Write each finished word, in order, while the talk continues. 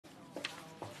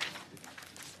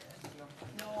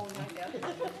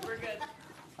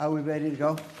Are we ready to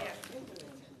go?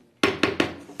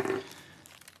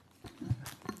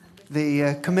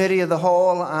 The Committee of the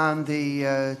Whole on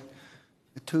the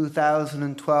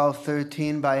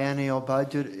 2012-13 biennial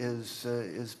budget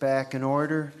is back in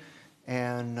order,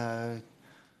 and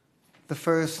the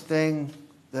first thing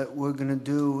that we're going to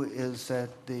do is that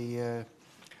the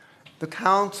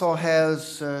council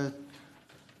has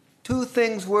two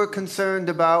things we're concerned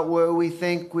about where we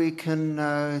think we can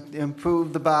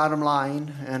improve the bottom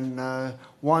line, and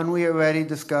one we already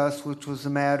discussed, which was the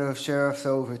matter of sheriff's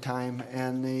overtime,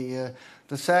 and the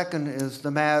second is the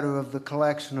matter of the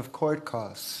collection of court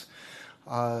costs.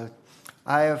 I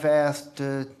have asked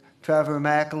Trevor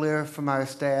McAleer from our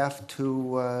staff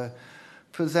to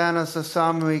present us a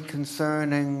summary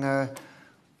concerning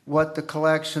what the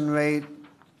collection rate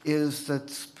is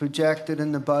that's projected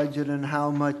in the budget and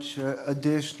how much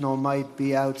additional might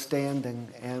be outstanding,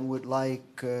 and would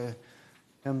like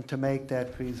him to make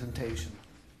that presentation.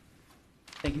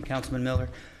 Thank you, Councilman Miller.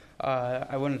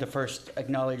 I wanted to first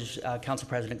acknowledge Council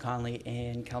President Conley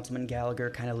and Councilman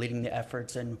Gallagher kind of leading the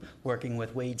efforts and working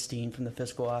with Wade Steen from the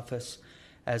Fiscal Office,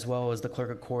 as well as the Clerk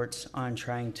of Courts, on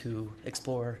trying to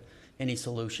explore any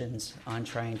solutions on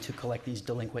trying to collect these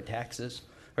delinquent taxes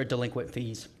or delinquent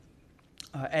fees.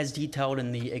 As detailed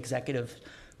in the executive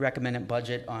recommended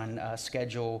budget on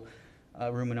schedule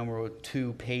room number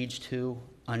 2, page 2,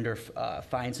 under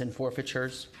fines and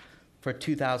forfeitures for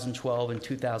 2012 and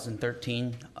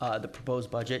 2013, the proposed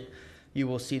budget, you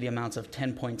will see the amounts of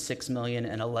 $10.6 million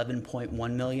and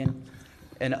 $11.1 million.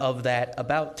 And of that,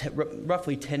 about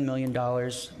roughly $10 million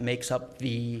makes up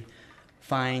the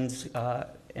fines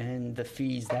and the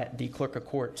fees that the Clerk of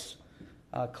Courts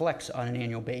collects on an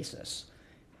annual basis.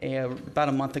 About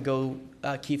a month ago,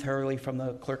 Keith Hurley from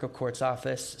the Clerk of Court's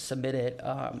office submitted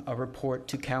a report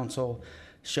to Council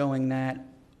showing that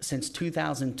since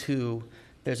 2002,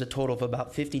 there's a total of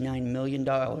about $59 million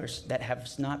that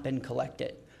has not been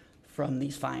collected from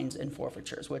these fines and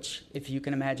forfeitures, which, if you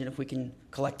can imagine, if we can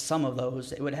collect some of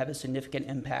those, it would have a significant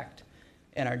impact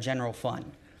in our general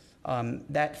fund.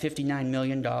 That $59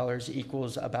 million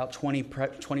equals about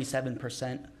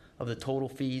 27% of the total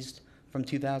fees from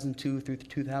 2002 through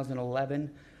 2011.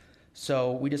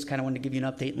 So we just kind of wanted to give you an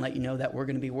update and let you know that we're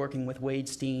going to be working with Wade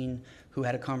Steen, who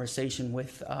had a conversation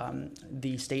with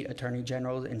the State Attorney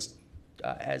General, and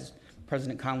as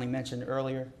President Conley mentioned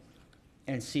earlier,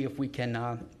 and see if we can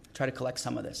try to collect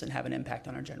some of this and have an impact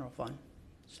on our general fund.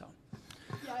 So.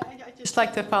 Yeah, I'd just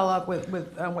like to follow up with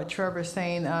what Trevor's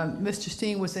saying. Mr.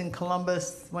 Steen was in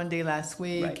Columbus one day last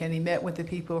week, right, and he met with the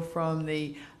people from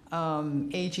the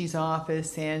AG's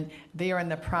office, and they are in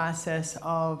the process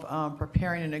of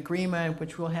preparing an agreement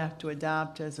which we'll have to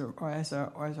adopt as an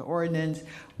ordinance,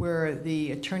 where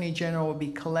the Attorney General will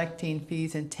be collecting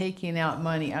fees and taking out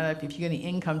money out of, if you get an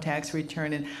income tax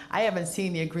return. And I haven't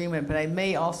seen the agreement, but I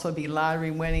may also be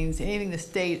lottery winnings. Anything the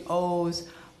state owes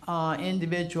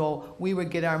individual, we would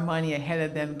get our money ahead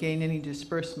of them getting any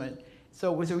disbursement.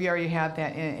 So we already have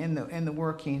that in the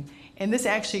working. And this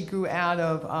actually grew out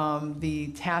of the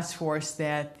task force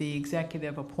that the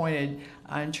executive appointed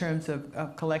in terms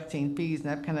of collecting fees. And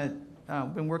I've kind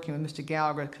of been working with Mr.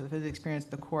 Gallagher because of his experience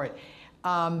in the court.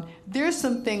 There's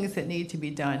some things that need to be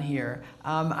done here.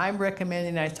 I'm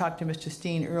recommending, I talked to Mr.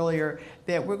 Steen earlier,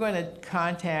 that we're going to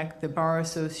contact the Bar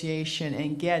Association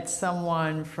and get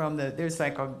someone from there's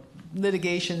like a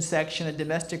litigation section, a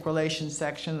domestic relations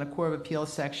section, a Court of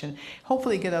Appeals section,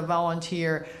 hopefully get a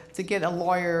volunteer to get a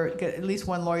lawyer, get at least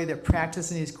one lawyer that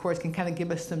practices in these courts, can kind of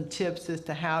give us some tips as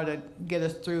to how to get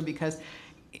us through, because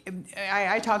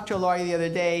I talked to a lawyer the other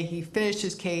day. He finished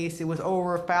his case, it was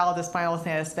over, filed his final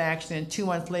satisfaction, and 2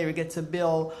 months later gets a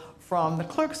bill from the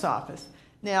clerk's office.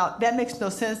 Now, that makes no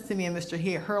sense to me, and Mr.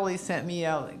 Hurley sent me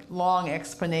a long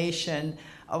explanation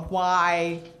of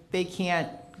why they can't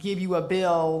give you a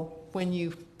bill when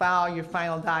you file your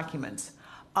final documents.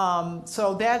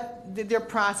 So that their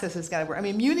process has got to work. I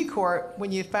mean, Muni Court,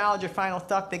 when you filed your final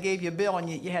stuff, they gave you a bill and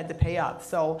you had to pay up.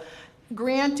 So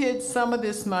granted, some of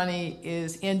this money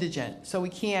is indigent, so we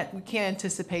can't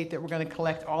anticipate that we're going to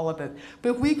collect all of it.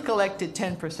 But if we collected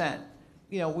 10%,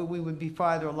 you know, we would be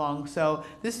farther along. So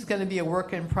this is going to be a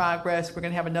work in progress. We're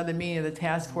going to have another meeting of the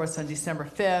task force on December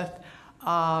 5th.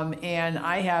 And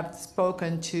I have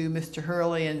spoken to Mr.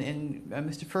 Hurley and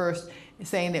Mr. First,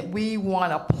 saying that we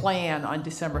want a plan on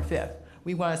December 5th.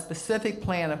 We want a specific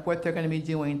plan of what they're going to be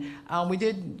doing. We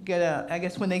did get I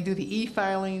guess when they do the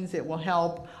e-filings, it will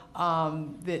help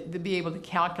to be able to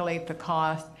calculate the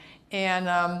cost.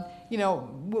 And, you know,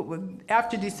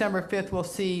 after December 5th, we'll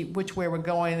see which way we're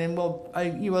going, and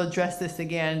you will address this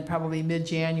again probably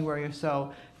mid-January or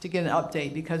so to get an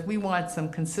update, because we want some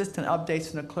consistent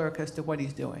updates from the clerk as to what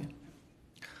he's doing.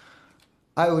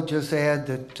 I would just add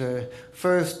that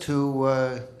first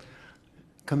to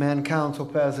commend Council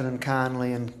President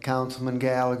Conley and Councilman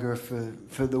Gallagher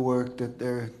for the work that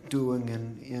they're doing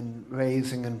in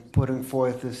raising and putting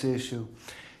forth this issue.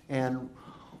 And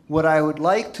what I would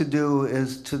like to do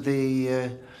is, to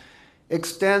the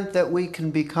extent that we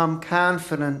can become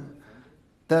confident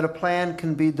that a plan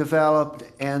can be developed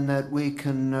and that we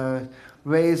can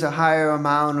raise a higher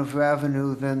amount of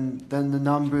revenue than the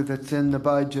number that's in the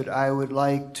budget, I would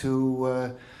like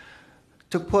to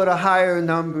put a higher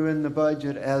number in the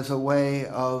budget as a way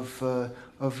of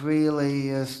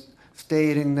really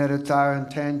stating that it's our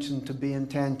intention to be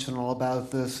intentional about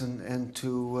this and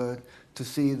to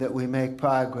see that we make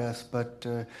progress. But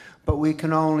we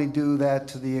can only do that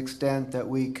to the extent that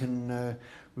we can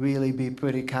really be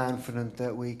pretty confident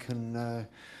that we can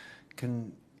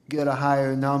get a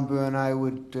higher number, and I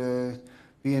would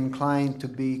be inclined to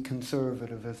be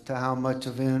conservative as to how much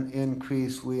of an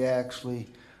increase we actually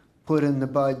put in the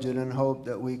budget, and hope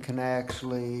that we can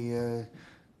actually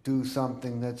do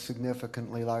something that's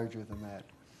significantly larger than that.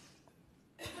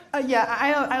 Yeah,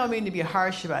 I don't mean to be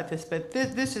harsh about this, but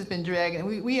this has been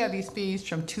dragging. We have these fees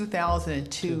from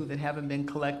 2002 that haven't been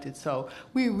collected, so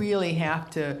we really have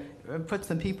to put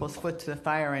some people's foot to the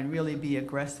fire and really be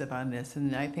aggressive on this.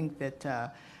 And I think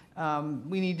that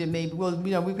we need to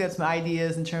we've got some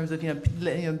ideas in terms of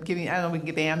giving. I don't know if we can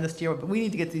give amnesty, but we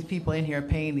need to get these people in here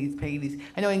paying these.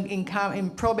 I know in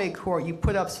probate court you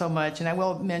put up so much, and I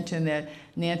will mention that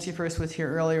Nancy first was here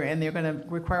earlier, and they're going to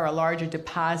require a larger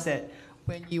deposit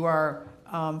when you are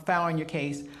filing your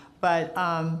case. But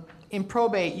in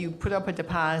probate, you put up a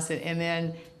deposit, and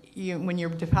then when your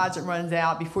deposit runs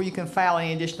out, before you can file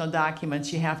any additional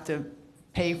documents, you have to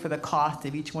pay for the cost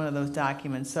of each one of those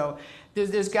documents. So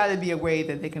there's got to be a way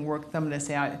that they can work some of this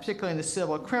out, particularly in the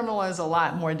civil. Criminal is a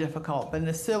lot more difficult, but in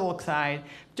the civil side,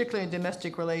 particularly in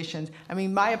domestic relations, I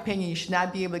mean, my opinion, you should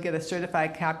not be able to get a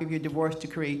certified copy of your divorce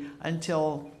decree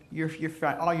until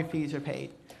all your fees are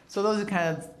paid. So those are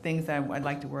kind of things that I'd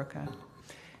like to work on.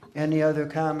 Any other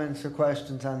comments or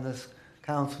questions on this,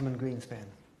 Councilman Greenspan?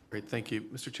 Great, thank you.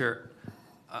 Mr. Chair,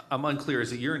 I'm unclear.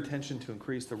 Is it your intention to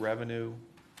increase the revenue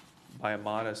by a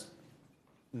modest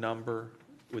number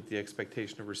with the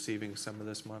expectation of receiving some of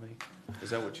this money? Is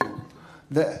that what you...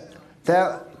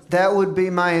 That would be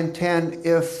my intent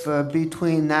if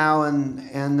between now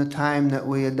and the time that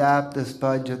we adopt this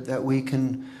budget, that we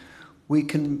can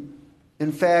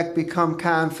in fact become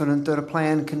confident that a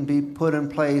plan can be put in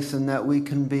place, and that we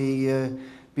can be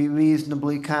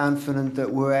reasonably confident that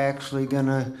we're actually going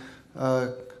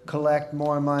to collect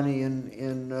more money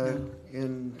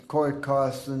in court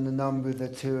costs than the number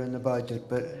that's here in the budget.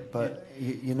 But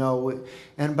you know,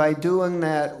 and by doing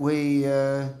that, we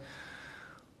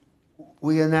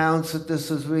announce that this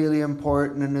is really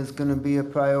important and is going to be a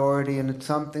priority, and it's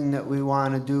something that we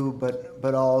want to do.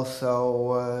 But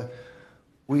also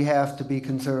we have to be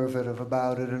conservative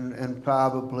about it, and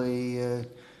probably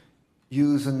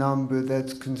use a number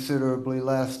that's considerably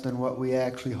less than what we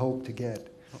actually hope to get.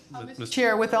 Mr.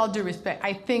 Chair, with all due respect,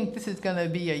 I think this is going to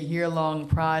be a year-long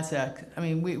project. I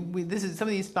mean, some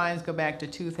of these fines go back to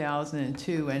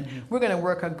 2002, and we're going to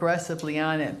work aggressively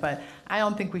on it. But I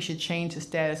don't think we should change the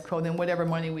status quo. Then whatever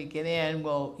money we get in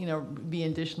will, be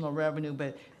additional revenue.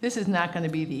 But this is not going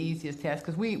to be the easiest task,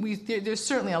 because there's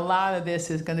certainly a lot of this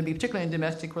is going to be, particularly in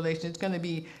domestic relations, it's going to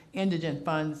be indigent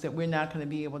funds that we're not going to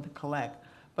be able to collect.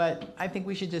 But I think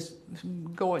we should just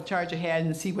charge ahead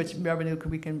and see which revenue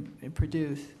we can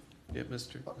produce. Yeah,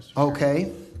 Mr.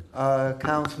 Okay.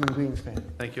 Councilman Greenspan.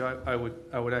 Thank you. I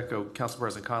would echo Council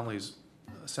President Conley's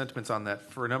sentiments on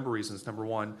that for a number of reasons. Number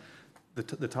one,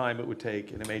 the time it would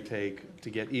take, and it may take, to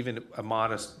get even a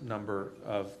modest number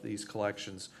of these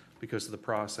collections because of the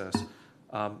process.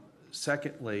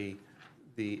 Secondly,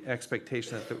 the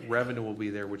expectation that the revenue will be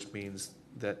there, which means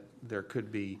that there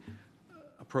could be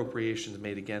appropriations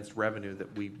made against revenue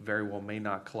that we very well may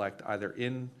not collect either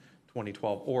in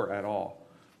 2012 or at all.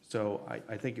 So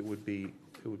I think it would be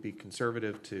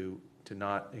conservative to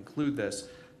not include this.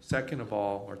 Second of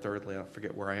all, or thirdly, I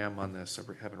forget where I am on this. I'm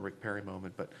having a Rick Perry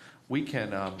moment, but we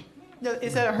can. No,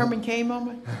 is that a Herman Cain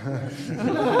moment?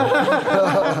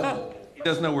 He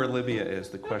doesn't know where Libya is.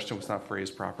 The question was not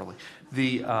phrased properly.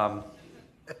 I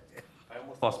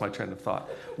almost lost my train of thought.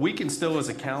 We can still, as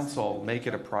a council, make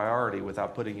it a priority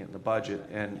without putting it in the budget,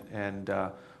 and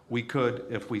we could,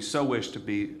 if we so wish, to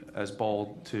be as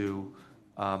bold to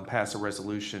pass a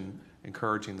resolution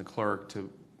encouraging the clerk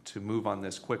to move on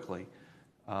this quickly,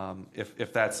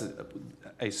 if that's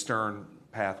a stern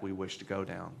path we wish to go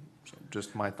down. So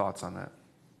just my thoughts on that.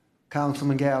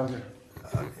 Councilman Gallagher.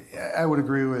 I would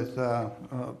agree with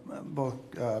both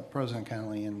President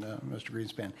Connolly and Mr.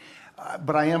 Greenspan.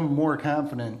 But I am more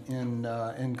confident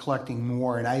in collecting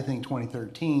more, and I think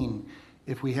 2013,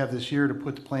 if we have this year to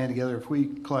put the plan together, if we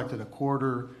collected a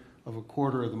quarter of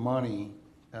the money,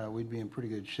 we'd be in pretty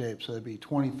good shape. So it'd be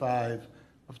 25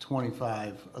 of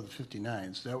 25 of the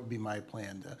 59. So that would be my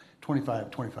plan,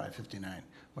 25, 25, 59,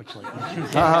 much like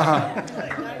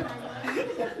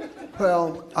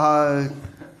Well,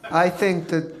 I think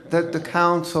that the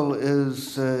council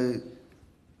is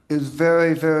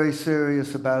very, very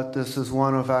serious about this as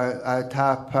one of our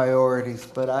top priorities.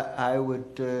 But I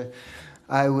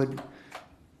would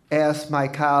ask my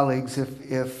colleagues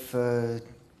if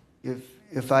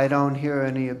I don't hear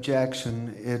any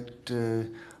objection,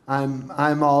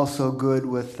 I'm also good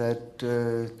with that.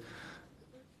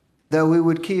 That we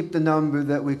would keep the number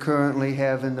that we currently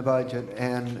have in the budget,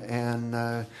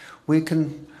 and we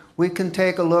can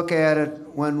take a look at it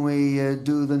when we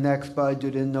do the next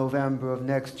budget in November of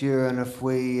next year, and if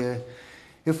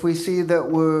we see that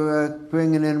we're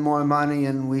bringing in more money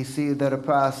and we see that a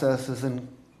process is in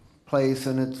place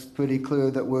and it's pretty clear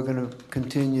that we're going to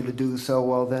continue to do so,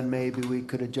 well, then maybe we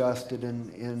could adjust it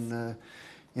in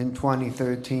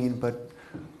 2013. But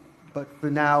for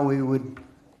now, we would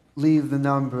leave the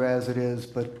number as it is,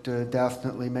 but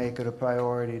definitely make it a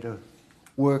priority to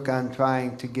work on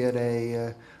trying to get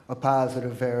a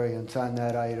positive variance on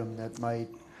that item that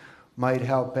might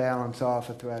help balance off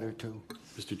a threat or two.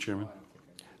 Mr. Chairman?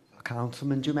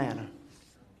 Councilman Germana.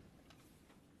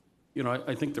 You know,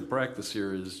 I think the practice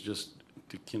here is just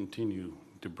to continue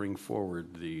to bring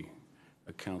forward the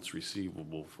accounts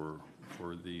receivable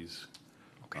for these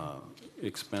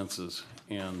expenses.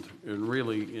 And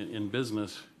really, in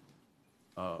business,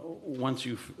 once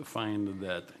you find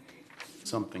that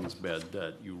something's bad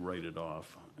debt, you write it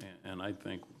off. And I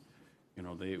think, you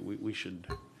know, we should,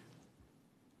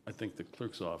 I think the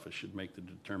clerk's office should make the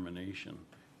determination.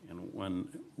 And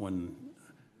when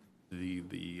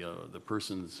the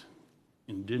person's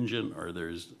indigent or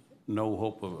there's no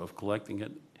hope of collecting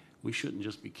it, we shouldn't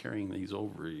just be carrying these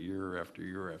over year after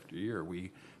year after year.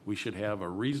 We should have a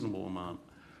reasonable amount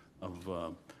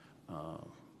of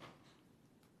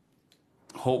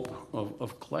hope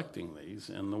of collecting these,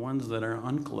 and the ones that are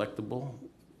uncollectible,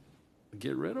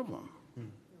 get rid of them.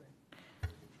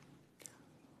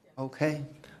 Okay.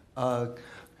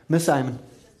 Ms. Simon.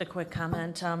 A quick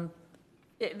comment.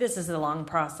 This is a long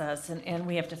process, and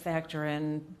we have to factor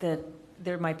in that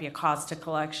there might be a cost to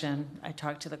collection. I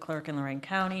talked to the clerk in Lorraine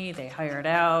County. They hired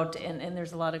out, and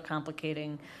there's a lot of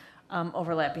complicating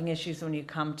overlapping issues when you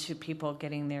come to people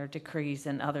getting their decrees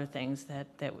and other things that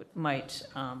might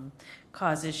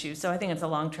cause issues. So I think it's a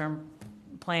long-term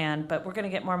plan, but we're going to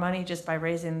get more money just by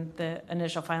raising the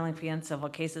initial filing fee on civil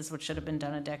cases, which should have been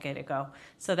done a decade ago.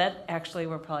 So that actually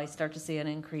we'll probably start to see an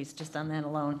increase just on that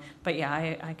alone. But yeah,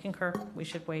 I concur. We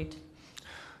should wait.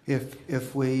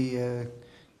 If we're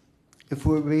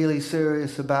really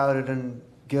serious about it and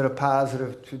get a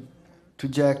positive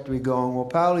trajectory going, we'll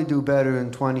probably do better in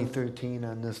 2013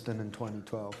 on this than in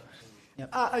 2012.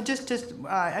 I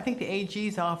think the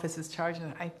AG's office is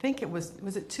charging, I think it was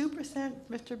it 2%,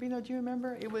 Mr. Bino, do you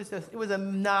remember? It was a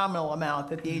nominal amount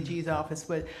that the AG's office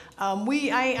would.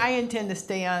 I intend to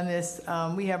stay on this.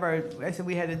 We have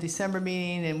we had a December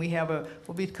meeting, and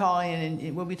we'll be calling,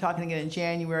 and we'll be talking again in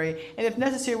January. And if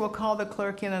necessary, we'll call the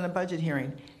clerk in on a budget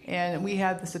hearing. And we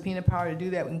have the subpoena power to do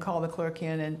that. We can call the clerk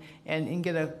in and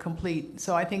get a complete.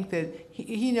 So I think that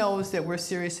he knows that we're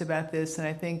serious about this. And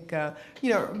I think,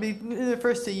 in the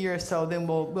first year or so, then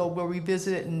we'll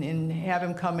revisit it and have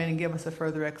him come in and give us a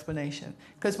further explanation.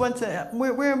 Because once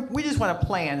we just want a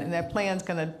plan, and that plan's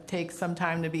going to take some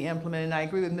time to be implemented. And I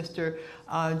agree with Mr.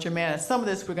 Germana. Some of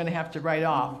this we're going to have to write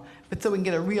off, but so we can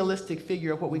get a realistic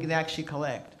figure of what we can actually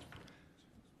collect.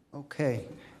 Okay.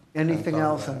 Anything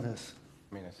else on this?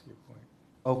 I mean, I see your point.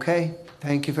 Okay,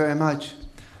 thank you very much.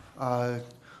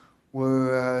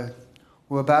 We're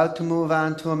about to move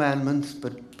on to amendments,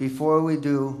 but before we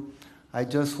do, I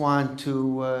just want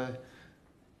to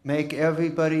make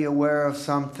everybody aware of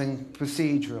something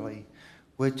procedurally,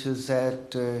 which is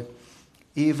that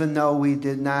even though we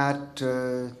did not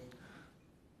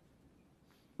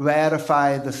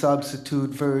ratify the substitute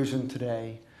version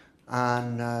today,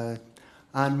 on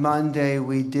Monday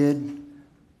we did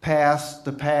pass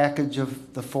the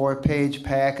 4-page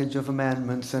package of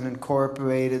amendments and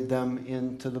incorporated them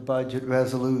into the budget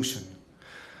resolution.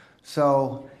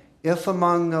 So if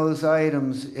among those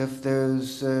items, if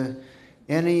there's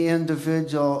any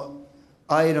individual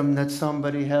item that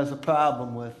somebody has a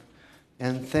problem with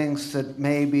and thinks that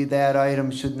maybe that item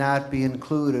should not be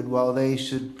included, well, they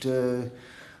should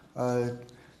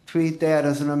treat that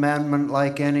as an amendment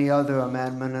like any other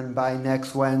amendment, and by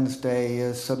next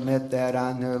Wednesday, submit that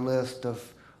on their list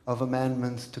of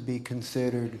amendments to be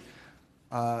considered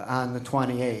on the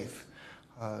 28th.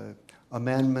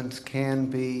 Amendments can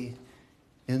be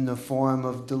in the form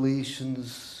of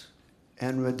deletions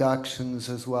and reductions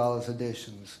as well as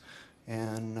additions.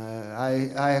 And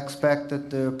I expect that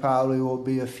there probably will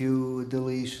be a few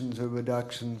deletions or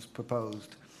reductions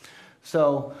proposed.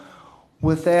 So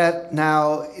with that,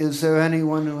 now, is there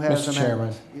anyone who has Mr.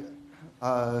 Chairman.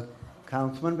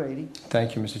 Councilman Brady.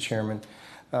 Thank you, Mr. Chairman.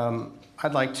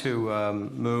 I'd like to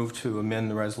move to amend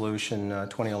the resolution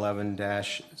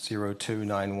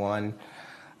 2011-0291,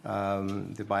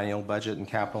 the biennial budget and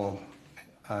capital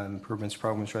improvements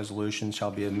programs resolution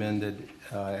shall be amended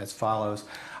as follows.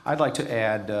 I'd like to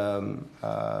add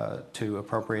to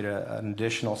appropriate an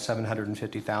additional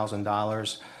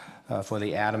 $750,000 for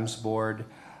the Adams Board.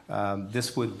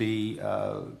 This would be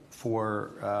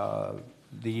for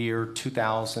the year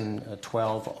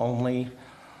 2012 only.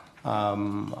 I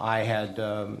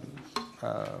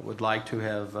would like to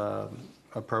have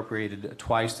appropriated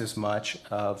twice this much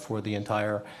for the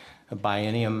entire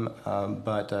biennium,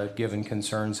 but given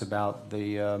concerns about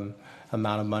the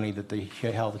amount of money that the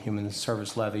Health and Human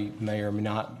Service Levy may or may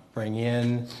not bring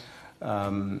in,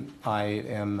 I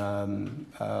am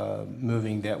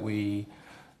moving that we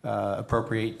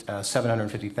appropriate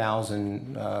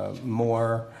 $750,000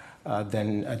 more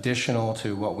than additional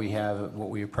to what we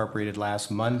appropriated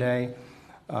last Monday.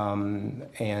 I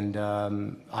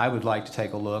would like to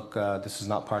take a look. This is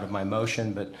not part of my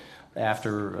motion, but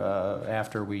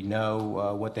after we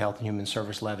know what the Health and Human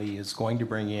Service Levy is going to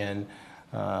bring in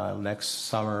next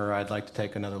summer, I'd like to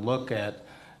take another look at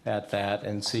that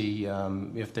and see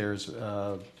if there's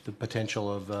the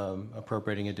potential of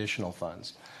appropriating additional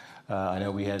funds. I know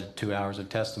we had 2 hours of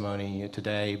testimony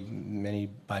today,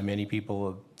 by many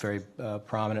people very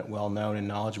prominent, well-known, and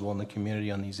knowledgeable in the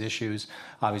community on these issues.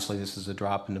 Obviously, this is a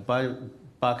drop in the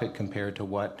bucket compared to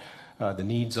what the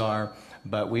needs are,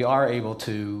 but we are able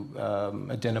to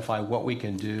identify what we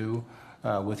can do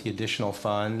with the additional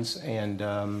funds, and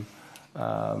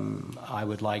I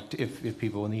would like to, if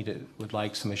people would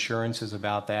like some assurances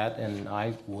about that, and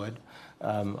I would,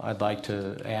 I'd like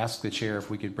to ask the chair if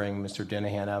we could bring Mr.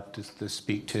 Dinahan up to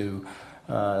speak to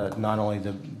not only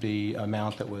the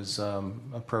amount that was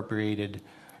appropriated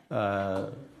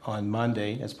on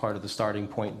Monday as part of the starting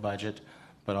point budget,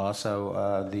 but also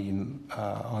on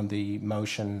the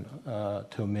motion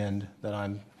to amend that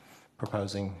I'm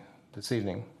proposing this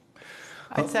evening.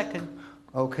 I second.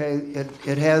 Okay,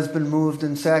 it has been moved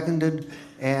and seconded,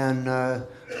 and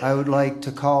I would like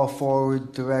to call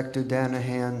forward Director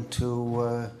Danahan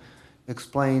to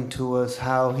explain to us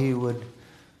how he would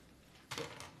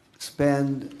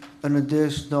spend an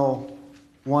additional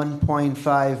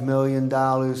 $1.5 million in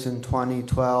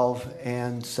 2012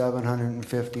 and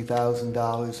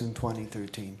 $750,000 in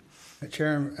 2013.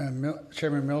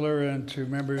 Chairman Miller, and to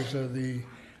members of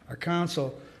our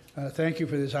council, thank you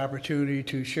for this opportunity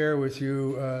to share with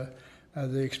you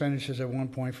the expenditures of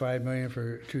 $1.5 million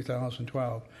for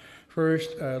 2012.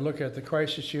 First, look at the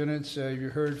crisis units. You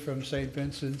heard from St.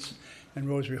 Vincent's and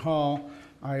Rosary Hall.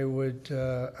 I would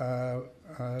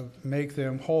make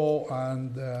them whole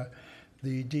on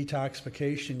the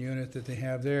detoxification unit that they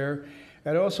have there.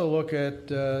 I'd also look at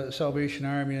Salvation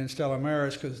Army and Stella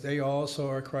Maris, because they also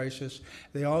are crisis.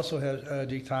 They also have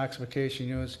detoxification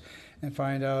units, and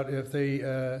find out if they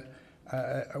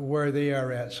where they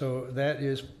are at. So that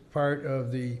is part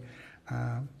of the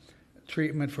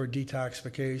treatment for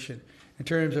detoxification. In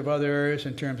terms of other areas,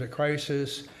 in terms of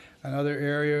crisis, another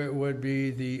area would be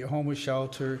the homeless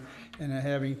shelter, and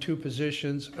having 2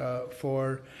 positions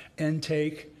for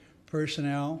intake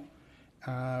personnel,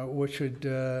 which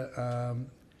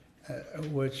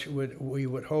we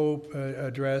would hope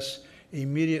address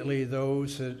immediately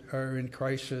those that are in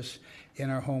crisis in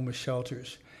our homeless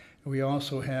shelters. We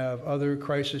also have other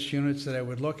crisis units that I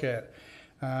would look at,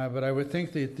 but I would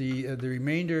think that the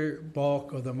remainder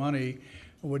bulk of the money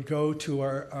would go to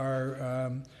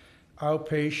our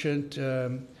outpatient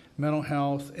mental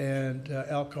health and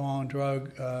alcohol and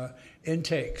drug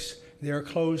intakes. They are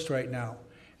closed right now,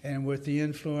 and with the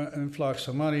influx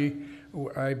of money,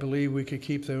 I believe we could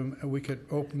keep them. We could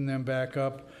open them back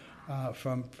up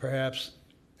from perhaps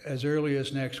as early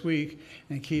as next week,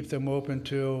 and keep them open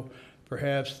till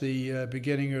perhaps the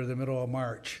beginning or the middle of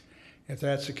March. If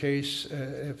that's the case,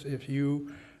 if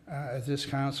you, as this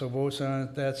council votes on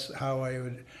it, that's how I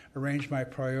would arrange my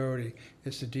priority,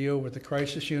 is to deal with the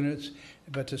crisis units,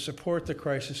 but to support the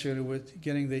crisis unit with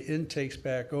getting the intakes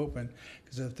back open,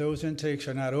 because if those intakes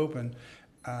are not open,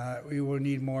 we will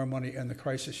need more money in the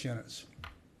crisis units.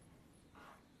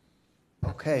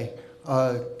 Okay.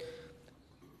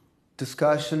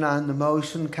 Discussion on the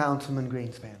motion, Councilman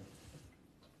Greenspan.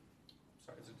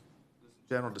 Sorry, this is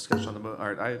general discussion on the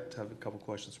all right, I have a couple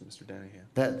questions for Mr. Danahan.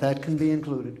 That can be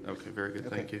included. Okay, very good,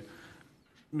 Okay. thank you.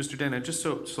 Mr. Danahan, just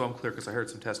so I'm clear, because I heard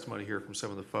some testimony here from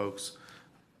some of the folks,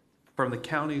 from the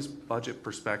county's budget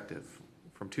perspective,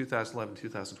 from 2011,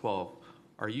 2012,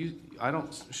 I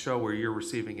don't show where you're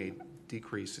receiving a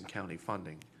decrease in county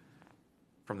funding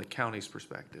from the county's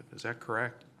perspective, is that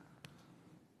correct?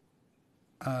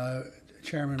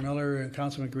 Chairman Miller and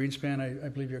Councilman Greenspan, I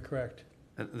believe you're correct.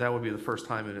 And that would be the first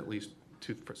time in at least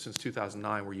since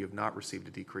 2009 where you have not received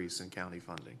a decrease in county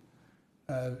funding.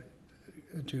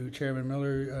 To Chairman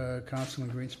Miller,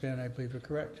 Councilman Greenspan, I believe you're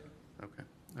correct. Okay,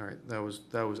 all right, that was,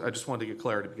 I just wanted to get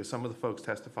clarity, because some of the folks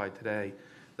testified today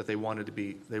that they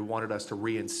wanted us to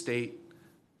reinstate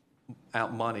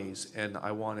out monies, and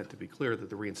I want it to be clear that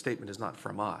the reinstatement is not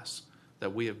from us,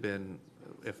 that we have been,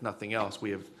 if nothing else, we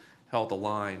have held the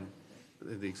line,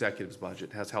 the executive's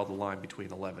budget has held the line between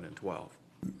 11 and 12.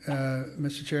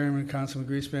 Mr. Chairman, Councilman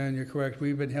Greenspan, you're correct.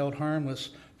 We've been held harmless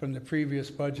from the previous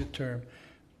budget term.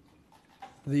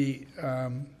 We're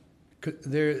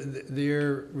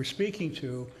speaking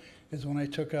to is when I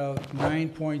took out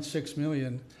 $9.6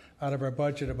 million out of our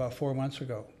budget about 4 months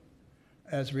ago,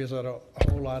 as a result of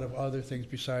a whole lot of other things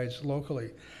besides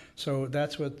locally. So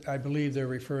that's what I believe they're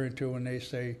referring to when they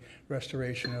say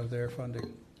restoration of their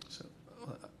funding. So,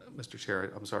 Mr.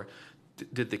 Chair, I'm sorry.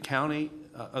 Did the county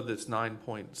of this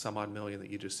 9-point-some-odd million that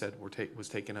you just said was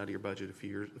taken out of your budget a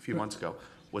few months ago?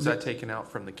 Was that taken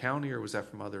out from the county, or was that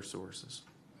from other sources?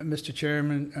 Mr.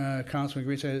 Chairman, Councilman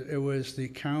Green said it was the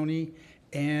county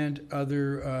and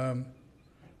other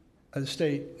the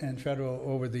state and federal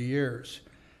over the years.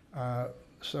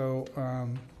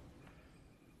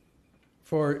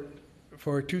 For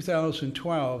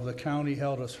 2012, the county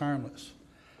held us harmless.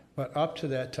 But up to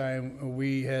that time,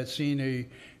 we had seen a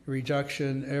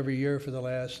reduction every year for the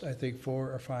last, I think,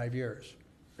 4 or 5 years.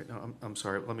 Right, no, I'm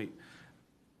sorry.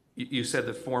 You said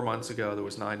that 4 months ago there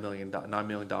was $9 million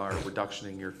reduction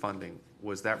in your funding.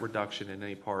 Was that reduction in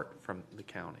any part from the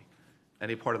county?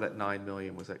 Any part of that $9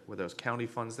 million, were those county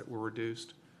funds that were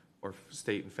reduced, or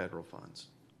state and federal funds?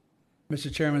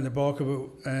 Mr. Chairman, the bulk of it,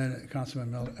 and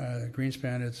Councilman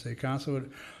Greenspan, it's the council.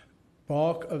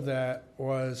 Bulk of that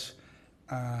was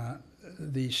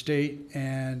the state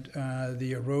and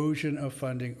the erosion of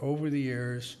funding over the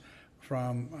years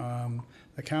from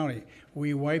the county.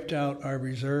 We wiped out our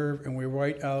reserve and we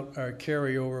wiped out our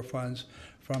carryover funds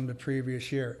from the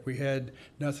previous year. We had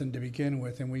nothing to begin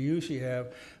with, and we usually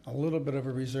have a little bit of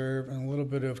a reserve and a little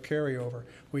bit of carryover.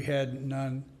 We had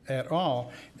none at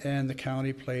all, and the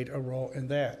county played a role in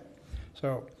that.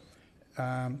 So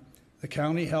the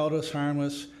county held us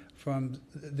harmless from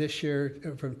this year,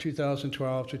 from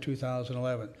 2012 to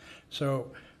 2011.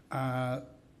 So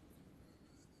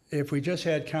if we just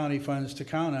had county funds to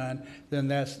count on, then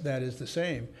that is the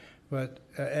same. But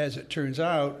as it turns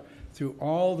out, through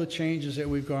all the changes that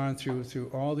we've gone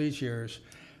through all these years,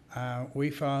 we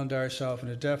found ourselves in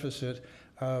a deficit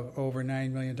of over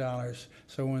 $9 million.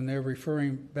 So when they're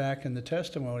referring back in the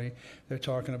testimony, they're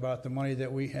talking about the money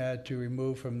that we had to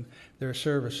remove from their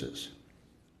services.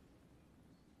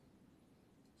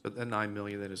 So that $9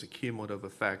 million then is a cumulative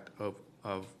effect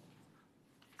of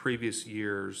previous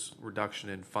years' reduction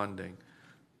in funding.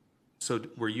 So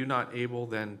were you not able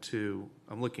then to,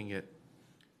 I'm looking at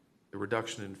the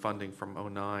reduction in funding from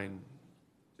 2009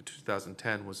 to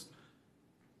 2010 was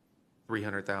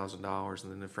 $300,000,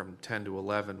 and then from 10 to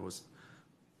 11 was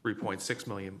 $3.6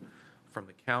 million from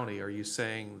the county. Are you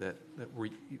saying that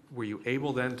were you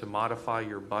able then to modify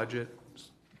your budget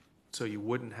so you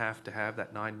wouldn't have to have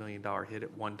that $9 million hit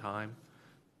at one time?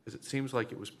 Because it seems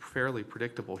like it was fairly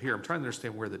predictable here. I'm trying to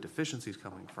understand where the deficiency is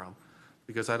coming from,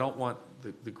 because I don't want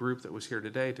the group that was here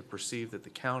today to perceive that the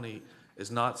county is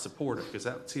not supportive, because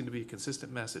that seemed to be a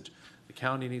consistent message. The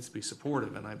county needs to be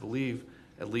supportive, and I believe,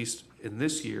 at least in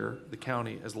this year, the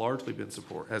county has largely been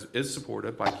is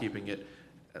supportive by keeping it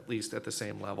at least at the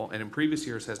same level, and in previous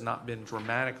years has not been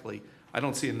dramatically. I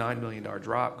don't see a $9 million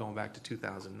drop going back to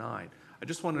 2009. I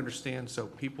just want to understand so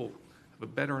people have a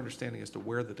better understanding as to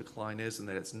where the decline is, and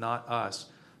that it's not us,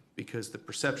 because the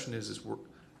perception is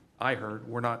I heard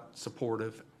we're not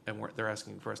supportive, and they're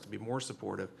asking for us to be more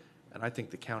supportive, and I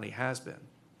think the county has been.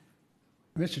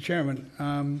 Mr. Chairman,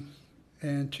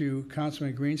 and to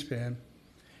Councilman Greenspan,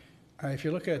 if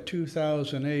you look at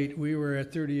 2008, we were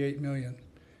at 38 million.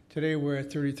 Today we're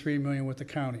at 33 million with the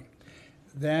county.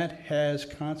 That has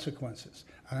consequences.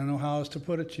 I don't know how else to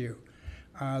put it to you.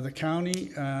 The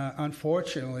county,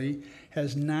 unfortunately,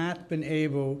 has not been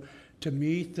able to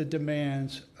meet the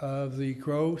demands of the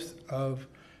growth of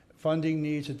funding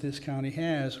needs that this county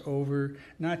has over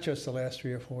not just the last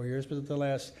 3 or 4 years, but the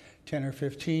last 10 or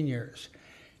 15 years.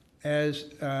 As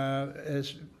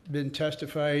has been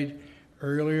testified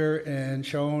earlier and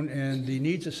shown in the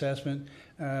needs assessment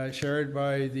shared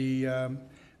by the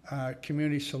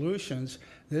Community Solutions,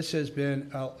 this has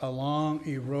been a long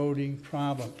eroding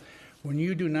problem. When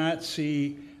you do not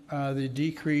see the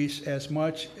decrease as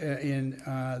much in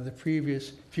the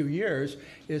previous few years,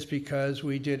 is because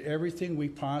we did everything we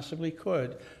possibly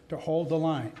could to hold the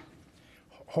line,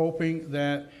 hoping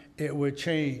that it would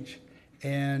change.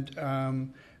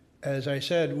 And as I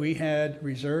said, we had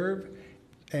reserve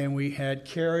and we had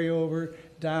carryover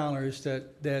dollars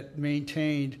that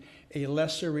maintained a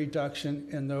lesser reduction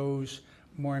in those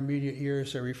more immediate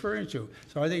years they're referring to.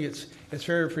 So I think it's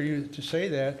fair for you to say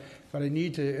that, but I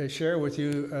need to share with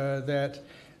you that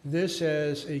this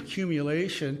is a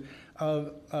accumulation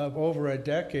of over a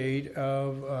decade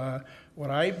of what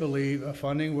I believe a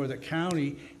funding where the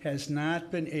county has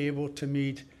not been able to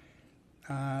meet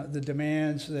the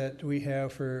demands that we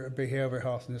have for behavioral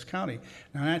health in this county.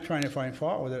 Now, I'm not trying to find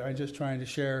fault with it. I'm just trying to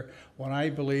share what I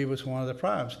believe was one of the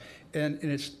problems. And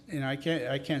I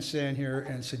can't stand here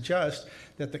and suggest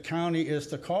that the county is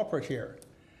the culprit here.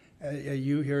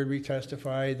 You heard me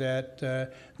testify that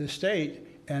the state,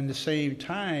 at the same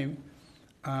time,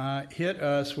 hit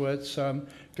us with some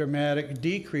dramatic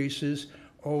decreases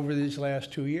over these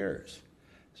last 2 years.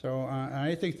 So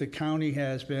I think the county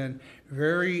has been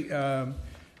very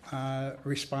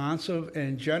responsive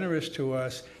and generous to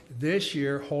us this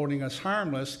year, holding us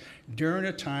harmless during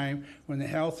a time when the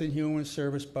Health and Human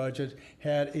Service budget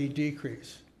had a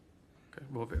decrease. Okay,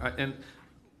 well, and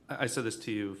I said this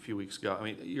to you a few weeks ago. I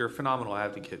mean, you're a phenomenal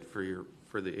advocate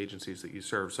for the agencies that you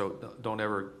serve, so don't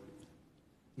ever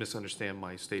misunderstand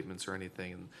my statements or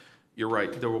anything. And you're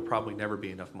right, there will probably never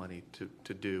be enough money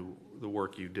to do the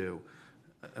work you do.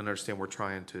 I understand we're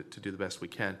trying to do the best we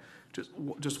can.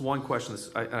 Just one question.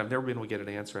 I've never been able to get an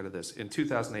answer out of this. In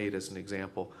 2008, as an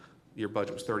example, your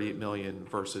budget was 38 million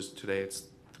versus today it's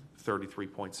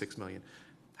 33.6 million.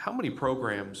 How many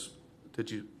programs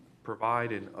did you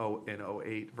provide in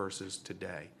 08 versus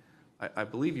today? I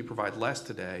believe you provide less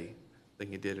today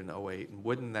than you did in 08. And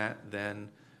wouldn't that then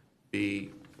be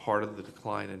part of the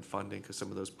decline in funding because some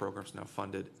of those programs are now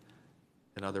funded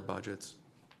in other budgets?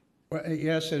 Well,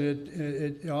 yes, and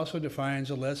it also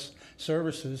defines less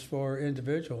services for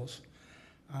individuals.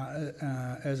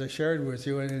 As I shared with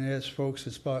you, and as folks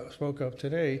that spoke up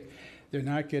today, they're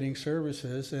not getting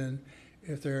services, and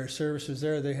if there are services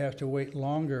there, they have to wait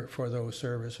longer for those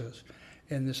services.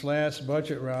 In this last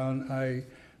budget round,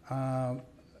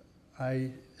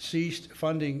 I ceased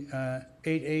funding 8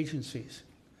 agencies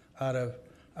out of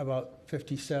about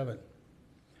 57,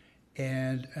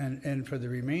 and for the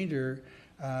remainder,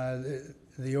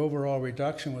 the overall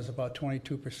reduction was about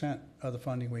 22% of the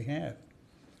funding we had.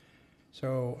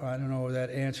 So I don't know if that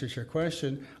answers your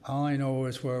question. All I know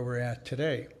is where we're at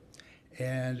today.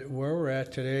 And where we're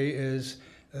at today is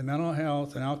the mental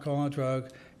health and alcohol and drug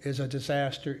is a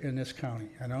disaster in this county.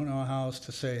 I don't know how else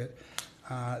to say it.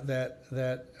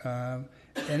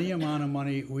 Any amount of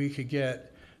money we could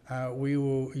get, we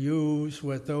will use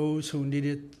with those who need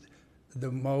it the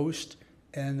most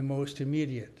and the most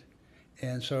immediate.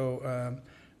 And so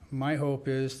my hope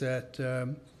is that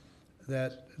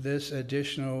that this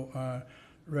additional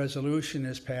resolution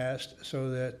is passed so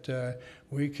that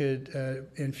we could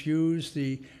infuse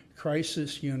the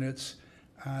crisis units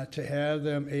to have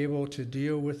them able to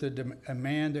deal with the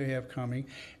demand they have coming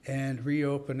and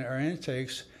reopen our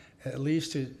intakes, at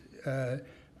least to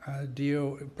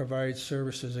provide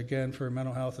services again for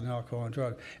mental health and alcohol and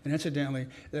drug. And incidentally,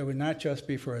 that would not just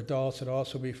be for adults, it'd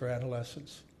also be for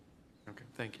adolescents. Okay,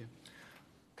 thank you.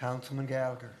 Councilman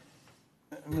Gallagher.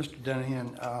 Mr.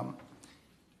 Denahan,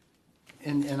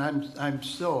 and I'm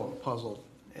still puzzled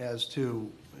as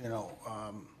to,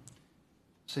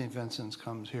 St. Vincent's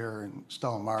comes here and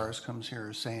Stella Maris comes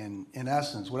here saying, in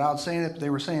essence, without saying it, they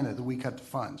were saying that we cut the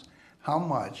funds. How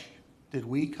much did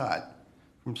we cut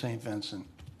from St. Vincent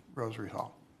Rosary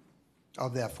Hall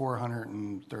of that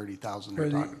 $430,000 they're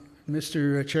talking?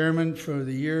 Mr. Chairman, for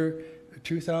the year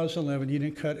 2011, you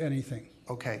didn't cut anything.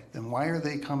 Okay, then why are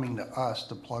they coming to us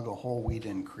to plug a hole we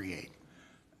didn't create?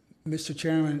 Mr.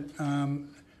 Chairman,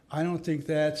 I don't think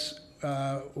that's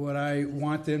what I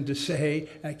want them to say.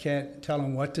 I can't tell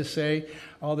them what to say.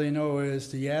 All they know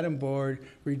is the Adam Board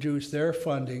reduced their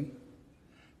funding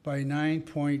by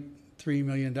 $9.3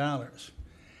 million.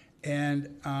 And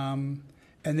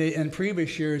in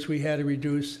previous years, we had to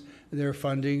reduce their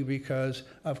funding because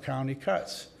of county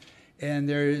cuts. And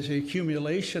there is a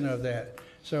accumulation of that.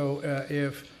 So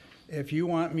if you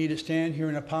want me to stand here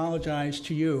and apologize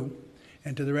to you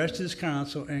and to the rest of this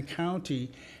council and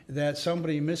county that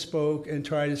somebody misspoke and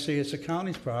tried to say it's the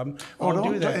county's problem, I'll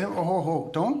do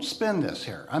that. Don't spin this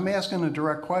here. I'm asking a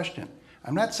direct question.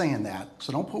 I'm not saying that,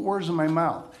 so don't put words in my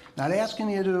mouth. Not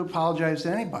asking you to apologize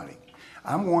to anybody.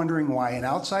 I'm wondering why an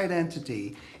outside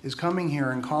entity is coming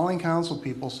here and calling council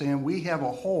people saying we have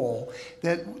a hole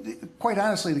that, quite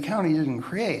honestly, the county didn't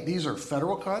create. These are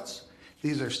federal cuts,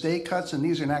 these are state cuts, and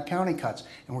these are not county cuts.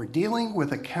 And we're dealing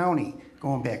with a county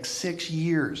going back 6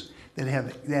 years that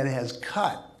has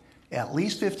cut at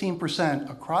least 15%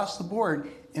 across the board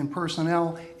in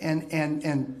personnel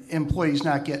and employees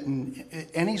not getting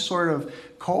any sort of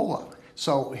COLA.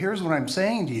 So here's what I'm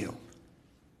saying to you.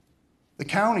 The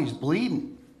county's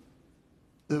bleeding.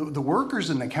 The workers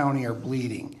in the county are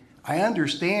bleeding. I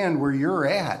understand where you're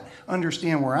at,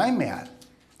 understand where I'm at.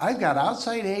 I've got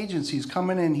outside agencies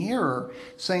coming in here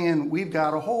saying we've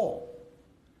got a hole.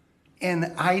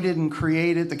 And I didn't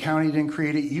create it, the county didn't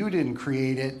create it, you didn't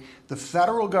create it, the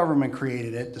federal government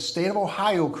created it, the state of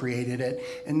Ohio created it,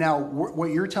 and now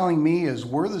what you're telling me is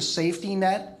we're the safety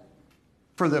net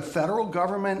for the federal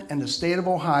government and the state of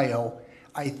Ohio.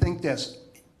 I think that's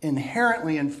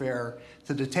inherently unfair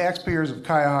to the taxpayers of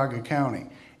Cuyahoga County.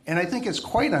 And I think it's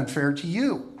quite unfair to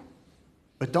you.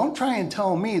 But don't try and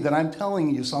tell me that I'm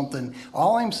telling you something.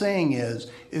 All I'm saying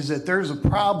is that there's a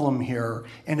problem here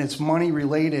and it's money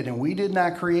related and we did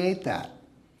not create that.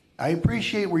 I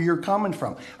appreciate where you're coming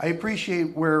from. I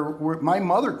appreciate where my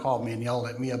mother called me and yelled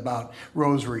at me about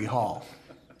Rosary Hall.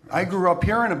 I grew up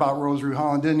hearing about Rosary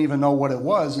Hall and didn't even know what it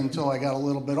was until I got a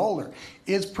little bit older.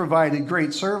 It's provided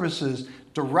great services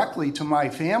directly to my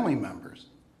family members.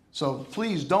 So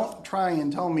please don't try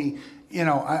and tell me, you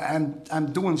know,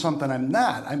 I'm doing something I'm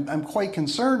not. I'm quite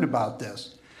concerned about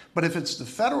this. But if it's the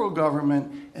federal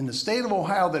government and the state of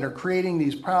Ohio that are creating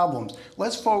these problems,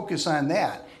 let's focus on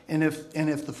that. And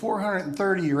if the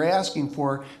 430 you're asking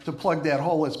for to plug that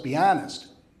hole, let's be honest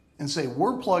and say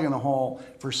we're plugging a hole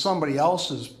for somebody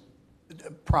else's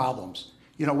problems.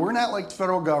 You know, we're not like the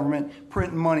federal government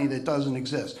printing money that doesn't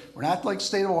exist. We're not like the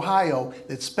state of Ohio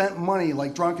that spent money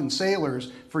like drunken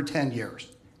sailors for 10 years.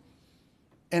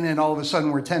 And then all of a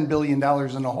sudden we're $10 billion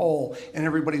in the hole and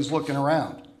everybody's looking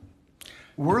around.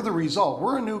 We're the result.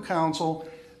 We're a new council.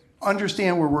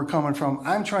 Understand where we're coming from.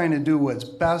 I'm trying to do what's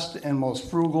best and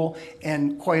most frugal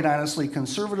and, quite honestly,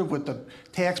 conservative with the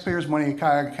taxpayers' money in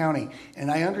Cuyahoga County. And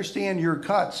I understand your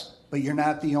cuts, but you're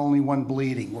not the only one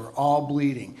bleeding. We're all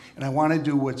bleeding. And I want to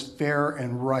do what's fair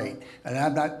and right. And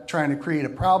I'm not trying to create a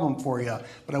problem for you,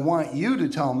 but I want you to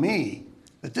tell me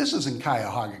that this isn't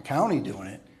Cuyahoga County doing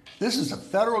it. This is the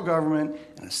federal government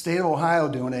and the state of Ohio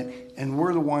doing it, and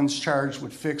we're the ones charged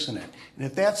with fixing it. And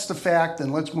if that's the fact,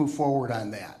 then let's move forward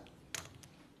on that.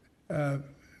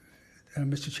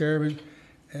 Mr. Chairman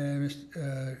and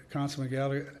Councilman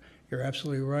Gallagher, you're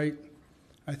absolutely right.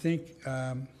 I think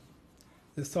the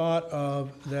thought of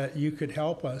that you could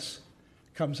help us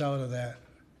comes out of that.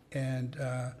 And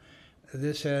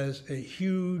this has a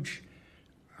huge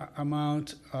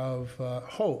amount of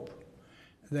hope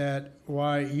that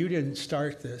why you didn't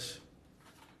start this.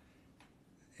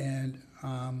 And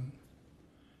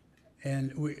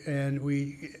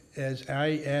we, as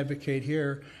I advocate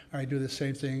here, I do the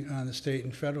same thing on the state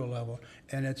and federal level.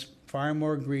 And it's far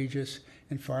more egregious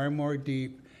and far more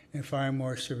deep and far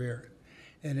more severe.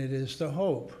 And it is the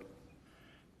hope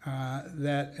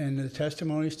that, in the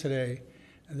testimonies today,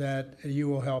 that you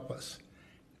will help us.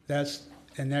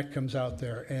 And that comes out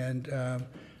there. And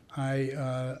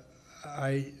my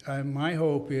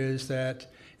hope is that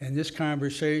in this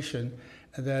conversation,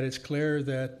 that it's clear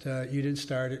that you didn't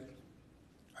start it.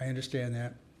 I understand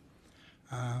that.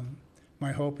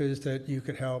 My hope is that you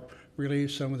could help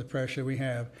relieve some of the pressure we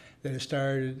have that is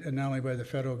started not only by the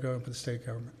federal government, but the state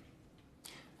government.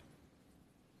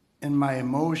 And my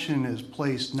emotion is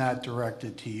placed not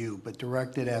directed to you, but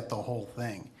directed at the whole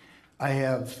thing.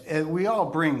 We all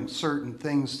bring certain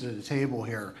things to the table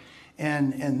here.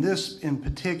 And this in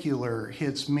particular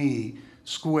hits me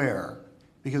square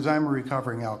because I'm a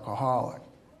recovering alcoholic.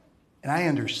 And I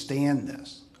understand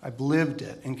this. I've lived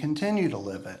it and continue to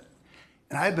live it.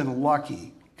 And I've been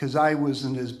lucky because I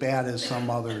wasn't as bad as some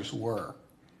others were.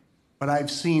 But I've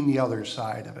seen the other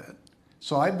side of it.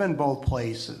 So I've been both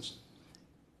places.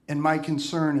 And my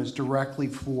concern is directly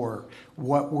for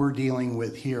what we're dealing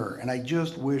with here. And I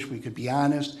just wish we could be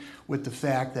honest with the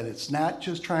fact that it's not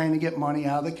just trying to get money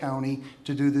out of the county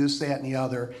to do this, that, and the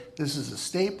other. This is a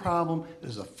state problem,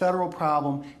 this is a federal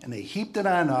problem, and they heaped it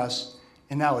on us,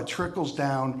 and now it trickles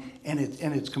down, and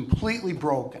it's completely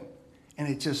broken. And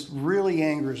it just really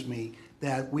angers me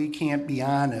that we can't be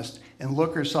honest and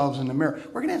look ourselves in the mirror.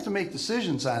 We're gonna have to make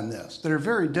decisions on this that are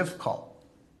very difficult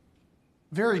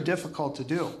to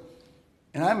do.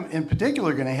 And I'm in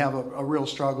particular gonna have a real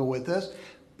struggle with this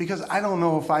because I don't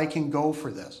know if I can go for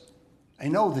this. I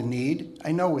know the need,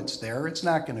 I know it's there, it's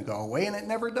not gonna go away, and it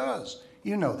never does.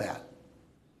 You know that.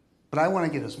 But I wanna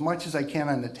get as much as I can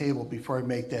on the table before I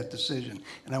make that decision.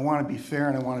 And I wanna be fair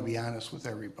and I wanna be honest with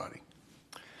everybody.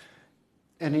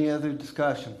 Any other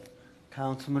discussion?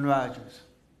 Councilman Rogers.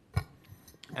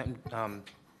 And,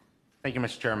 thank you,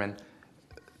 Mr. Chairman.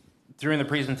 During the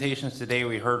presentations today,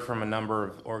 we heard from a number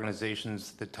of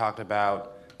organizations that talked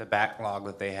about the backlog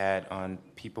that they had on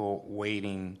people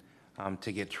waiting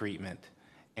to get treatment.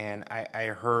 And I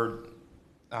heard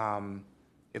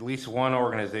at least one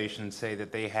organization say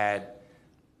that they had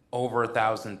over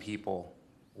 1,000 people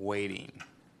waiting.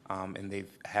 And they've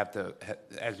have to,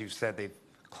 as you said, they've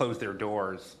closed their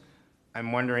doors.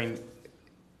 I'm wondering,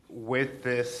 with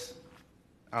this,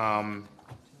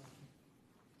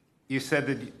 you said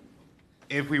that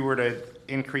if we were to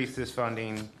increase this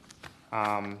funding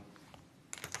up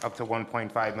to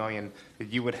 1.5 million,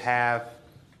 that you would have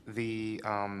the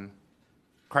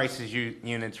crisis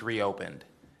units reopened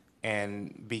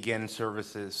and begin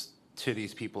services to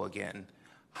these people again.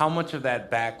 How much of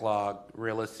that backlog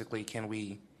realistically can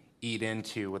we eat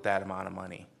into with that amount of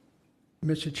money?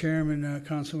 Mr. Chairman,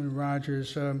 Councilman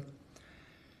Rogers,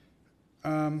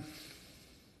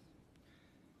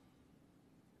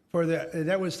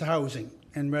 that was the housing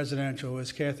and residential. It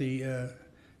was Kathy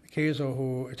Kazel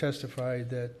who testified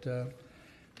that, as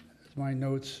my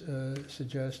notes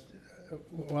suggest,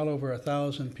 well over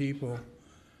 1,000 people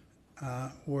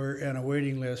were in a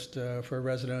waiting list for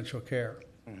residential care.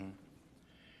 Mm-hmm.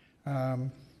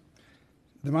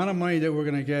 The amount of money that we're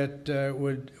going to get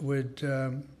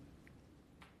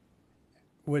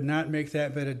would not make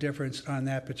that bit of difference on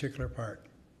that particular part.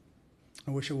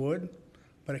 I wish it would,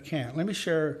 but it can't. Let me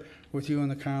share with you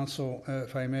and the council,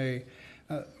 if I may,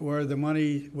 where the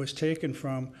money was taken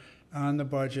from on the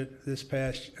budget this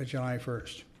past July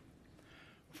 1st.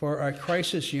 For our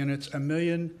crisis units,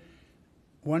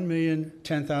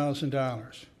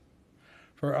 $1,010,000.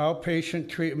 For outpatient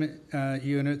treatment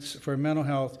units for mental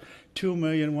health,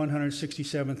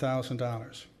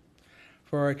 $2,167,000.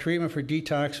 For our treatment for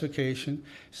detoxification,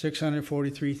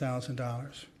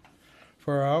 $643,000.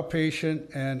 For our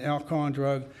outpatient and alcohol and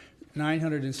drug,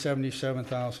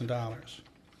 $977,000.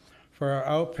 For our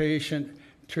outpatient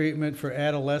treatment for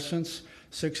adolescents,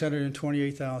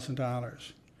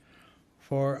 $628,000.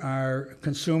 For our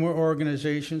consumer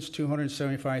organizations,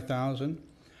 $275,000.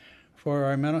 For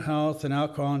our mental health and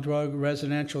alcohol and drug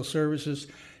residential services,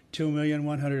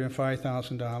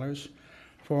 $2,105,000.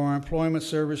 For our employment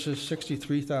services,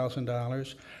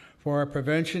 $63,000. For our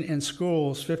prevention in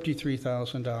schools,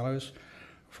 $53,000.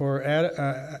 For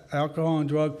alcohol and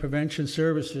drug prevention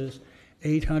services,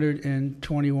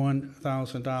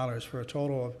 $821,000, for a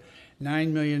total of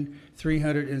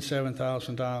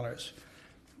 $9,307,000.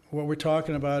 What we're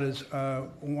talking about is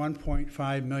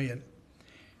 $1.5 million.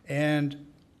 And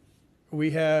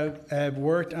we have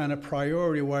worked on a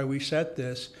priority why we set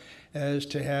this as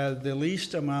to have the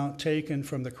least amount taken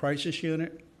from the crisis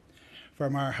unit,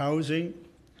 from our housing,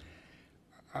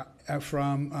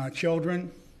 from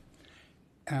children,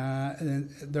 and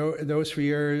those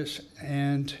 3 areas,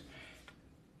 and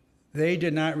they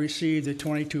did not receive the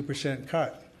 22%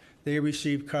 cut. They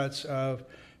received cuts of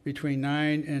between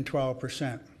 9 and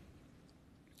 12%.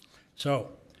 So,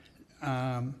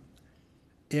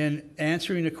 in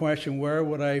answering the question, where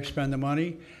would I spend the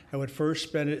money? I would first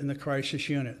spend it in the crisis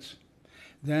units.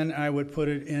 Then I would put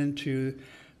it into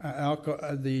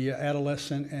the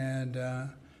adolescent and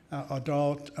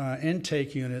adult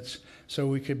intake units so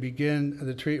we could begin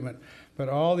the treatment. But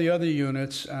all the other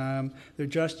units, there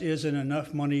just isn't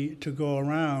enough money to go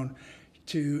around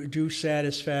to do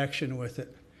satisfaction with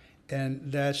it.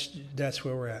 And that's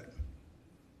where we're at.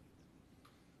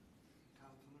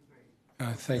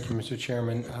 Thank you, Mr.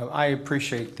 Chairman. I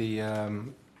appreciate the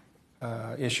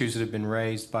issues that have been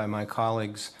raised by my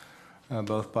colleagues,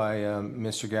 both by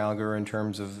Mr. Gallagher in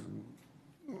terms of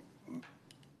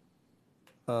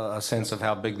a sense of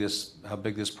how big this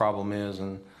problem is,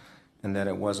 and that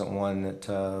it wasn't one that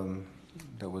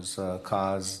that was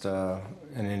caused in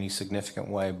any significant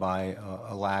way by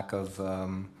a lack of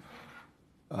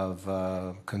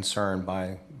concern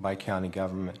by county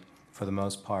government for the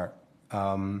most part.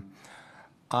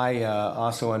 I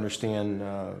also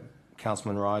understand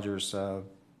Councilman Rogers'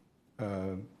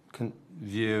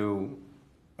 view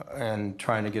and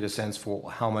trying to get a sense for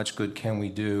how much good can we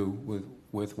do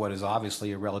with what is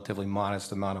obviously a relatively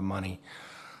modest amount of money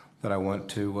that I want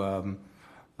to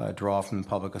draw from the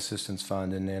Public Assistance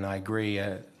Fund, and I agree.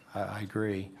 I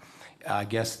agree. I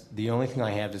guess the only thing I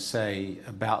have to say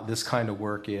about this kind of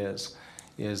work is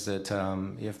that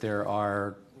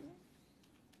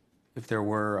if there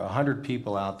were 100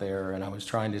 people out there and I was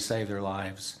trying to save their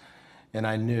lives, and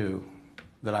I knew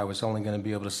that I was only going to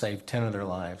be able to save 10 of their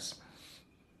lives,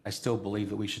 I still believe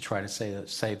that we should try to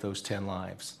save those 10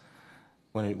 lives.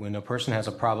 When a person has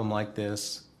a problem like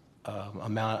this,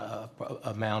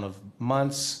 amount of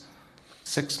months,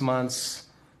 6 months,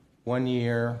 1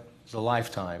 year is a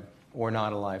lifetime or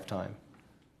not a lifetime.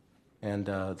 And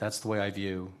that's the way I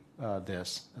view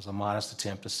this, as a modest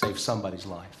attempt to save somebody's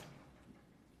life.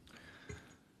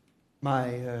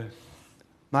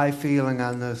 My feeling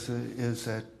on this is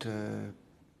that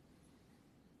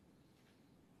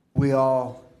we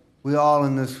all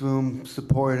in this room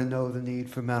support and know the need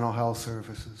for mental health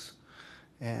services,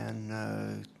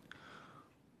 and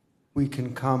we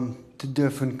can come to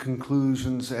different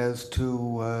conclusions as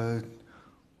to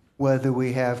whether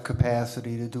we have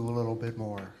capacity to do a little bit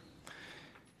more.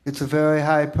 It's a very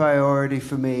high priority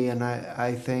for me, and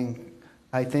I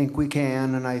think we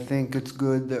can, and I think it's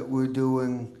good that we're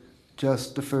doing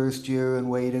just the first year and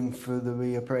waiting for the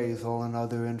reappraisal and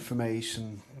other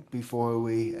information before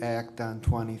we act on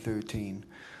 2013.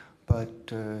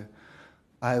 But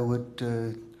I would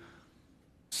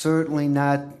certainly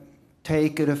not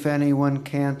take it if anyone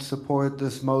can't support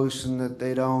this motion that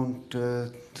they don't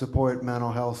support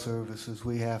mental health services.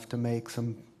 We have to make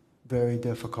some very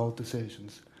difficult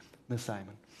decisions. Ms.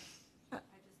 Simon.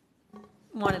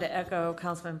 Wanted to echo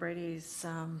Councilman Brady's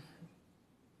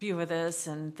view of this,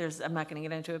 and I'm not going to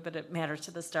get into it, but it matters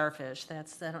to the starfish. I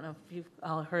don't know if you've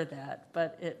all heard that,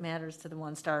 but it matters to the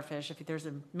one starfish. If there's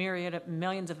a myriad of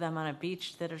millions of them on a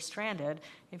beach that are stranded,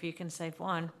 if you can save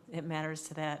one, it matters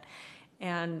to that.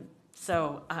 And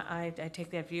so I take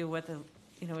that view with the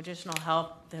additional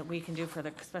help that we can do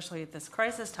especially at this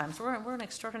crisis time. So we're in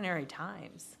extraordinary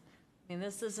times. I mean,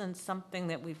 this isn't something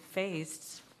that we've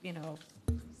faced,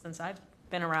 since I've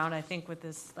been around. I think with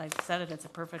this, I've said it's a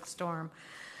perfect storm.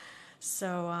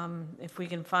 So if we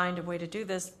can find a way to do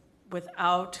this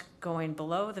without going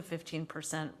below the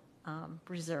 15%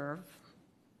 reserve,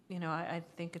 I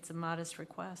think it's a modest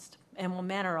request and will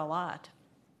matter a lot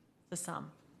to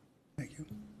some. Thank you.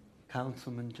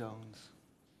 Councilman Jones.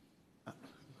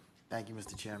 Thank you,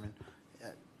 Mr. Chairman.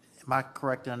 Am I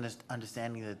correct in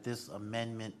understanding that this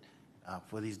amendment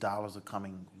for these dollars are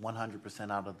coming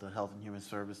 100% out of the Health and Human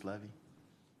Service levy?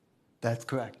 That's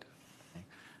correct. Okay.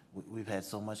 We've had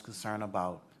so much concern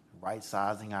about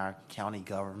right-sizing our county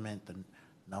government, the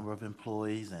number of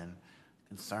employees, and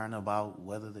concern about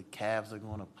whether the Cavs are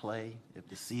going to play, if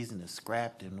the season is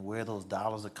scrapped, and where those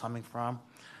dollars are coming from.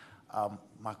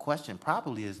 My question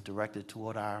probably is directed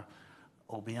toward our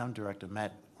OBM director,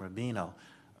 Matt Rubino.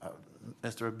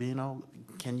 Mr. Rubino,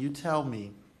 can you tell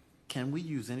me, can we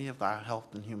use any of our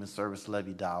Health and Human Service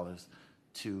levy dollars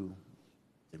to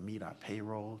meet our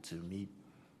payroll, to meet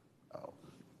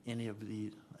any of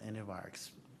our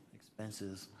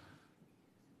expenses,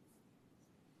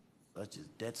 such as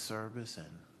debt service and?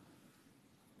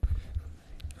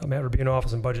 Matt Rubino,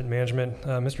 Office of Budget Management.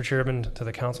 Mr. Chairman, to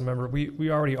the council member, we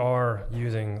already are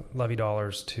using levy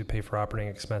dollars to pay for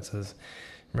operating expenses.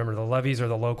 Remember, the levies are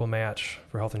the local match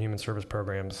for health and human service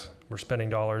programs. We're spending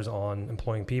dollars on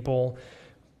employing people,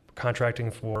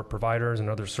 contracting for providers and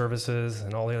other services,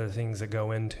 and all the other things that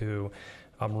go into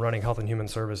running health and human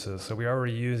services. So we're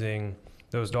already using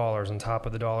those dollars on top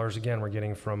of the dollars, again, we're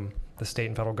getting from the state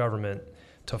and federal government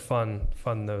to fund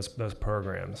those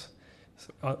programs.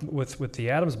 So, with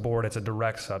the Adams Board, it's a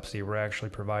direct subsidy. We're actually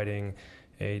providing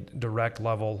a direct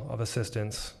level of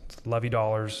assistance, levy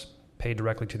dollars paid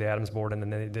directly to the Adams Board, and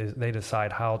then they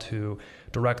decide how to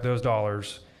direct those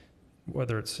dollars,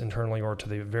 whether it's internally or to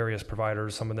the various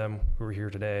providers, some of them who are here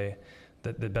today,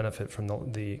 that benefit from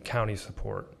the county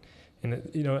support. And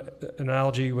an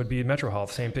analogy would be Metro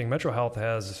Health. Same thing. Metro Health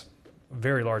has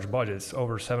very large budgets,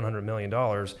 over $700 million.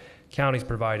 County's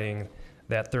providing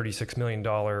that $36 million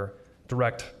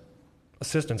direct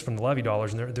assistance from the levy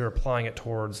dollars, and they're applying it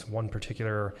towards one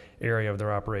particular area of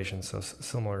their operation. So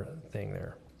similar thing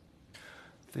there.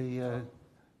 The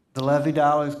levy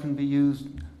dollars can be used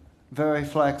very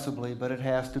flexibly, but it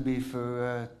has to be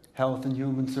for health and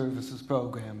human services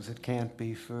programs. It can't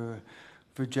be for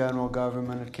general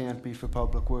government. It can't be for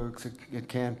public works. It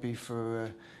can't be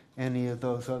for any of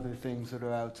those other things that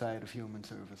are outside of human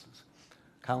services.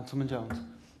 Councilman Jones.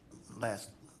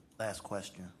 Last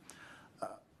question.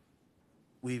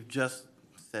 We've just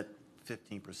set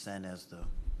 15% as the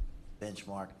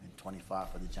benchmark and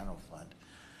 25 for the general fund.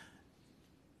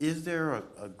 Is there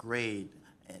a grade,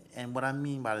 and what I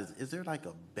mean by this, is there like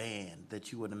a band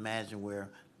that you would imagine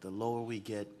where the lower we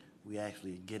get, we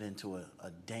actually get into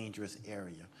a dangerous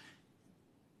area?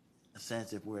 In a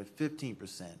sense, if we're at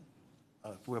 15%,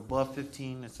 if we're above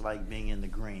 15, it's like being in the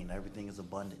green. Everything is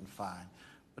abundant and fine.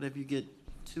 But if you get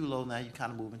too low, now you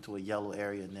kind of move into a yellow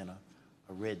area and then a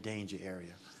red danger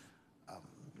area.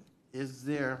 Is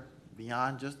there,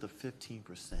 beyond just the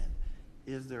 15%,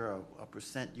 is there a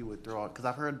percent you would throw out? Because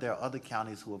I've heard there are other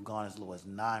counties who have gone as low as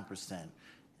 9% and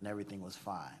everything was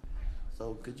fine.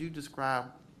 So could you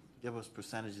give us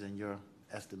percentages in your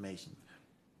estimation?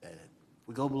 If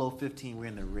we go below 15, we're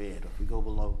in the red. Or if we go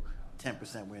below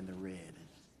 10%, we're in the red.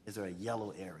 Is there a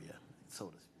yellow area, so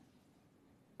to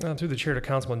speak? Through the chair to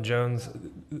Councilman Jones,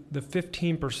 the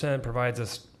 15% provides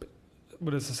us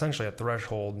what is essentially a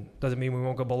threshold. Doesn't mean we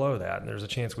won't go below that. And there's a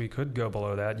chance we could go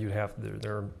below that. You'd have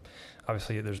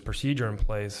obviously there's procedure in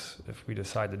place if we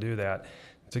decide to do that.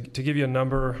 To give you a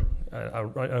number,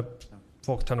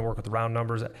 folks tend to work with round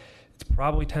numbers. It's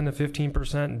probably 10 to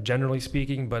 15%, generally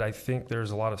speaking, but I think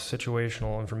there's a lot of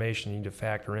situational information you need to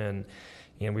factor in.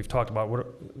 And we've talked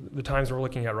about the times we're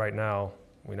looking at right now.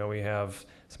 We know we have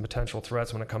some potential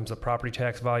threats when it comes to property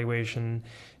tax valuation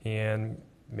and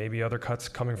maybe other cuts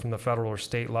coming from the federal or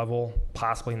state level,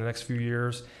 possibly in the next few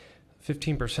years.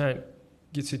 15%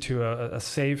 gets you to a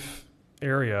safe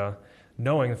area,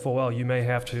 knowing full well you may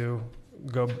have to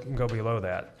go below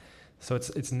that. So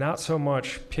it's not so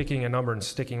much picking a number and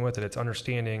sticking with it. It's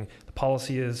understanding the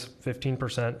policy is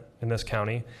 15% in this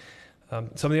county.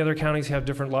 Some of the other counties have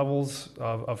different levels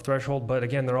of threshold, but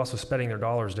again, they're also spending their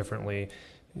dollars differently.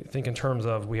 Think in terms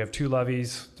of, we have 2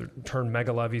 levies, they're termed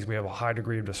mega levies. We have a high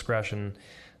degree of discretion.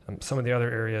 Some of the other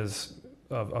areas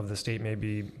of the state may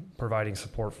be providing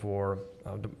support for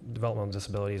developmental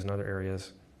disabilities and other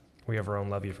areas. We have our own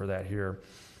levy for that here.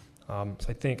 So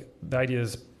I think the idea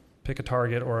is pick a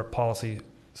target or a policy,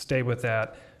 stay with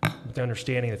that, with the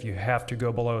understanding that if you have to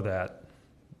go below that,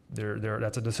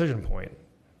 that's a decision point.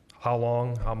 How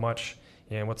long, how much,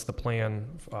 and what's the plan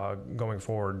going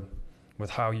forward with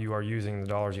how you are using the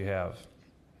dollars you have?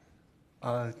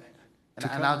 And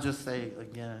I'll just say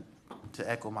again, to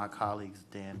echo my colleagues,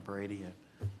 Dan Brady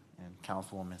and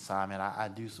Councilwoman Simon, I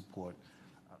do support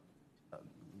the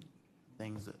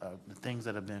things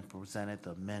that have been presented,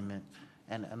 the amendment,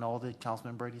 and all that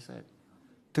Councilman Brady said.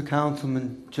 To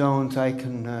Councilman Jones, I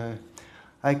can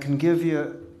give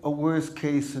you a worst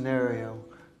case scenario.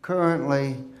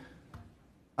 Currently,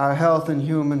 our Health and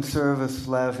Human Service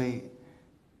levy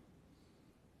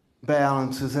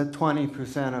balance is at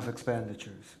 20% of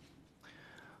expenditures,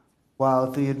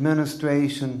 while the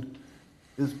administration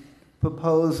is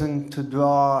proposing to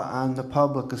draw on the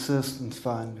Public Assistance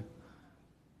Fund.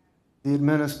 The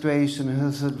administration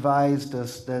has advised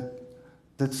us that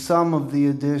some of the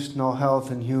additional health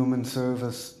and human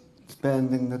service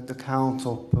spending that the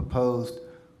council proposed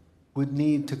would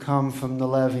need to come from the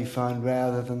levy fund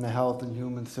rather than the Health and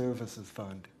Human Services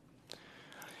Fund.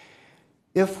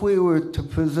 If we were to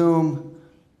presume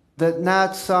that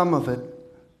not some of it,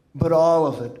 but all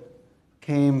of it,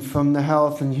 came from the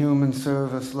Health and Human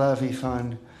Service Levy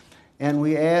Fund, and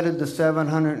we added the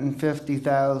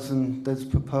 $750,000 that's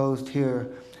proposed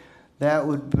here, that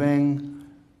would bring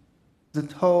the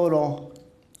total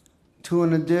to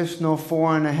an additional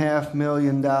 $4.5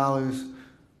 million,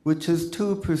 which is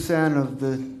 2% of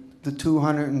the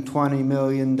 $220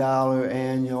 million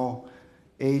annual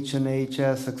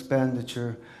H&HS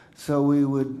expenditure. So we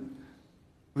would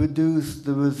reduce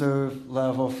the reserve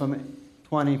level from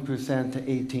 20% to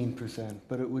 18%,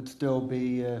 but it would still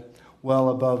be well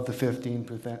above the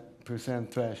 15%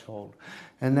 threshold.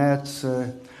 And that's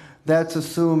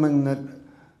assuming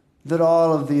that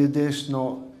all of the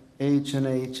additional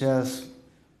H&HS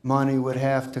money would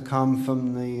have to come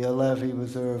from the levy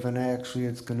reserve, and actually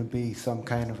it's going to be some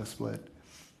kind of a split.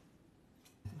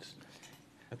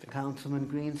 Councilman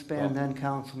Greenspan, then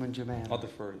Councilman Germana. I'll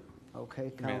defer.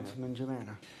 Okay, Councilman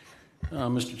Germana.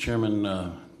 Mr. Chairman,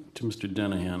 to Mr.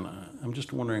 Denahan, I'm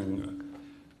just wondering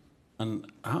on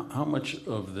how much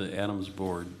of the Adams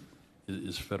Board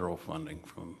is federal funding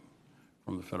from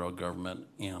the federal government,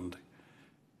 and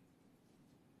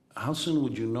how soon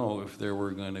would you know if there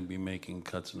were going to be making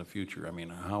cuts in the future? I mean,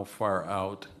 how far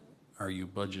out are you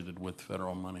budgeted with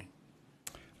federal money?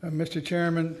 Mr.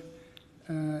 Chairman,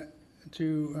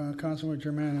 to Councilman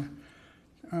Germana,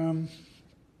 the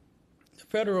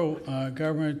federal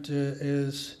government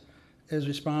is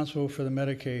responsible for the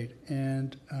Medicaid,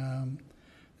 and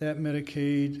that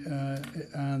Medicaid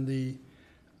on the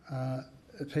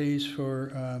pays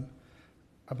for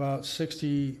about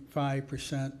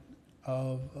 65%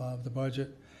 of the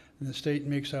budget, and the state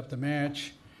makes up the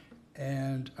match,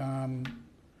 and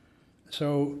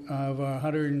so of a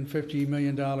 $150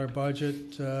 million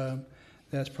budget,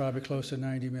 that's probably close to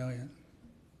 $90 million.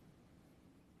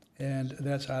 And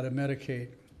that's out of Medicaid.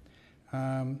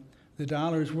 The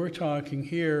dollars we're talking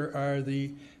here are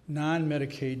the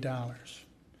non-Medicaid dollars.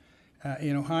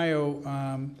 In Ohio,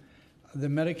 the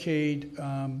Medicaid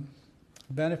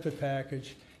benefit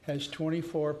package has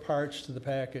 24 parts to the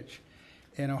package,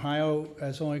 and Ohio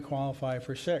has only qualified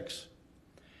for 6.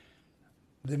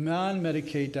 The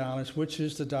non-Medicaid dollars, which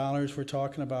is the dollars we're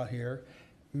talking about here,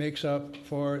 makes up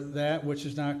for that which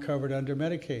is not covered under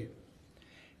Medicaid.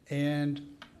 And,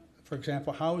 for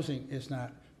example, housing is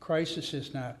not, crisis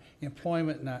is not,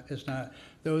 employment is not,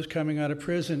 those coming out of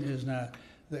prison is not,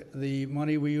 the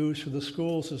money we use for the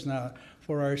schools is not,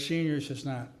 for our seniors is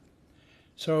not.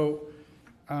 So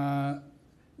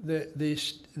the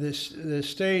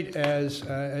state, as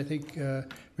I think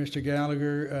Mr.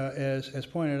 Gallagher has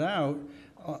pointed out,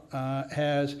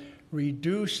 has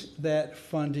reduced that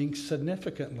funding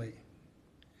significantly.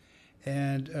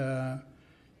 And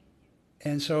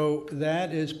so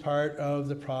that is part of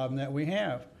the problem that we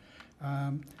have.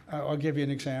 I'll give you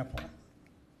an example.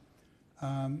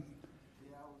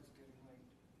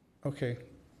 Okay,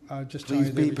 I'll just tell you.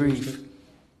 Please be brief.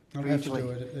 I'll have to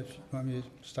do it. If you want me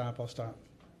to stop, I'll stop.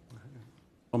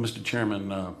 Well, Mr.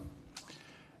 Chairman,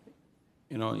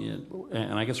 you know,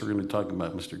 and I guess we're going to be talking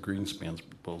about Mr. Greenspan's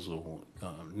proposal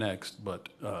next, but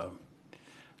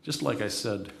just like I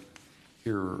said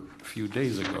here a few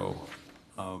days ago,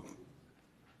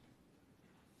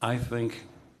 I think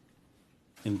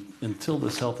until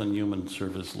this Health and Human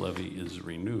Service levy is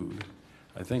renewed,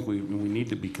 I think we need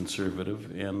to be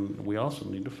conservative, and we also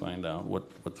need to find out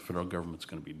what the federal government's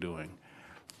going to be doing.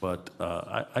 But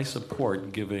I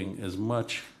support giving as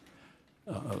much,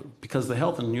 because the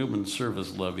Health and Human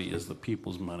Service levy is the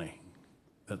people's money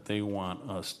that they want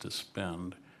us to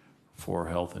spend for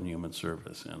health and human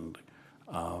service. And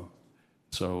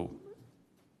so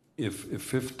if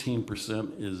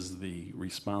 15% is the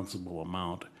responsible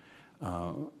amount,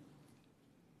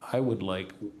 I would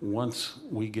like, once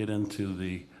we get into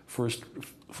the first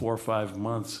 4 or 5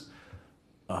 months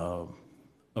of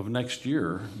next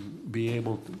year, be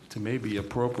able to maybe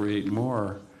appropriate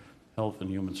more health and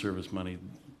human service money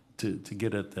to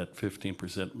get at that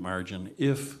 15% margin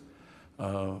if,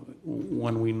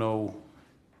 when we know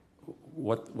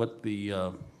what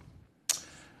the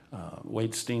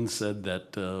Wade Steen said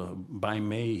that by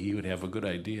May he would have a good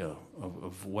idea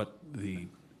of what the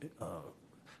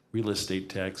real estate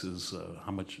taxes,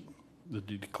 how much the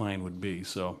decline would be.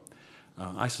 So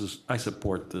I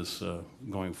support this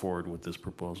going forward with this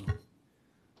proposal.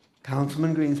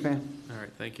 Councilman Greenspan. All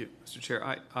right, thank you, Mr. Chair.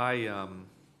 I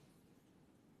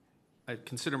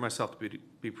consider myself to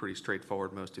be pretty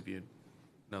straightforward. Most of you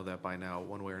know that by now,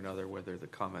 one way or another, whether the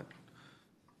comment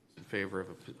is in favor of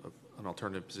an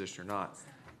alternative position or not.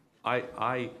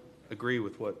 I agree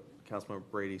with what Councilmember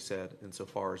Brady said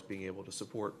insofar as being able to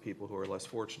support people who are less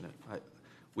fortunate.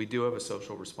 We do have a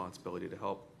social responsibility to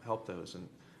help those, and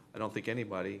I don't think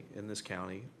anybody in this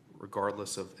county,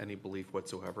 regardless of any belief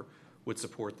whatsoever, would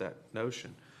support that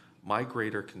notion. My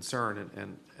greater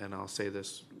concern, and I'll say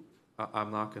this,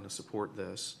 I'm not going to support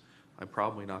this. I'm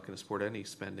probably not going to support any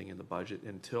spending in the budget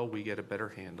until we get a better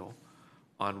handle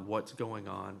on what's going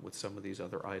on with some of these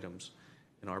other items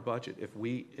in our budget. If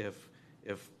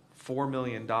 $4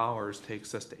 million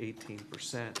takes us to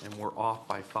 18% and we're off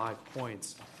by 5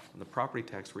 points on the property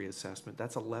tax reassessment,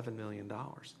 that's $11 million.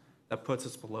 That puts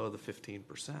us below the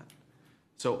 15%.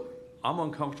 So I'm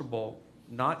uncomfortable,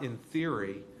 not in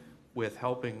theory, with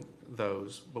helping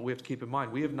those, but we have to keep in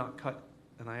mind, we have not cut,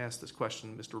 and I asked this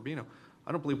question to Mr. Rubino,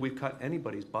 I don't believe we've cut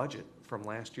anybody's budget from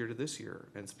last year to this year,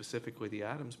 and specifically the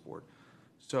Adams Board.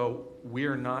 So we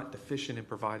are not deficient in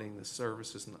providing the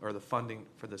services or the funding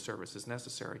for the services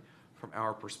necessary from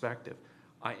our perspective.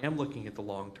 I am looking at the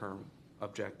long-term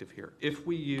objective here. If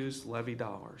we use levy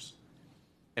dollars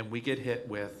and we get hit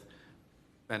with,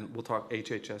 and we'll talk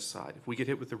HHS side, if we get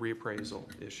hit with the reappraisal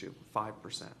issue,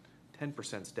 5%,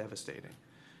 10% is devastating.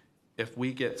 If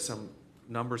we get some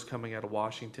numbers coming out of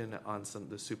Washington on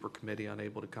the super committee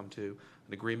unable to come to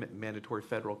an agreement, mandatory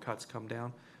federal cuts come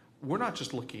down. We're not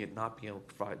just looking at not being able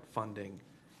to provide funding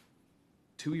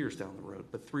 2 years down the road,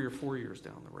 but 3 or 4 years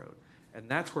down the road. And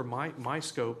that's where my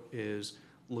scope is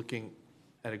looking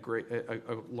at a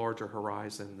larger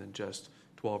horizon than just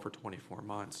 12 or 24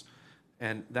 months.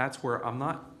 And that's where I'm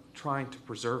not trying to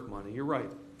preserve money. You're right,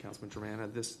 Councilman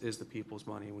Germana, this is the people's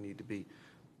money. We need to be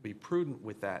prudent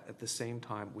with that. At the same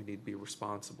time, we need to be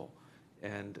responsible.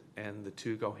 And the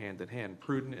two go hand in hand.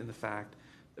 Prudent in the fact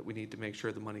that we need to make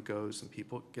sure the money goes and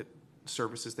people get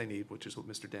services they need, which is what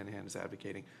Mr. Danahan is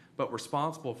advocating, but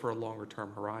responsible for a longer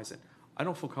term horizon. I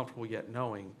don't feel comfortable yet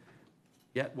knowing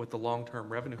what the long-term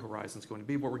revenue horizon is going to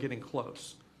be, but we're getting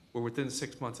close. We're within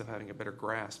 6 months of having a better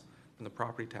grasp from the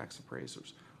property tax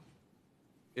appraisers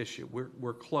issue.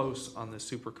 We're close on the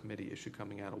super committee issue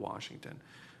coming out of Washington.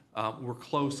 We're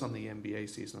close on the MBA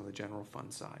season on the general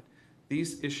fund side.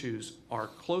 These issues are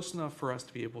close enough for us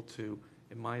to be able to,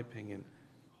 in my opinion,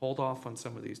 hold off on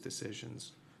some of these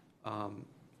decisions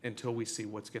until we see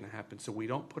what's going to happen, so we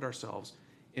don't put ourselves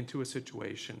into a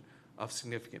situation of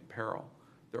significant peril.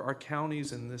 There are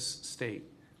counties in this state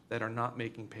that are not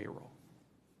making payroll.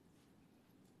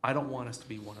 I don't want us to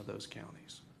be one of those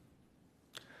counties.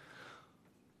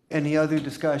 Any other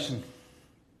discussion?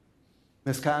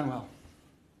 Ms. Conwell.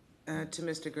 To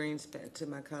Mr. Greenspan, to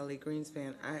my colleague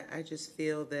Greenspan, I just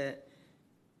feel that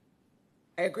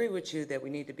I agree with you that we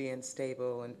need to be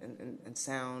stable and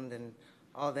sound and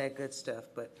all that good stuff,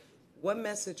 but what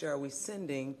message are we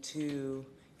sending to,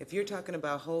 if you're talking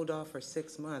about hold off for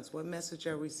 6 months, what message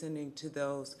are we sending to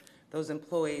those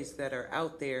employees that are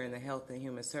out there in the health and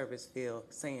human service field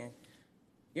saying,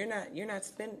 you're not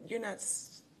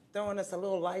throwing us a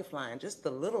little lifeline, just a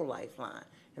little lifeline.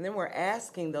 And then we're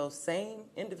asking those same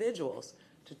individuals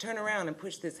to turn around and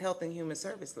push this health and human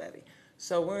service levy.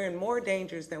 So we're in more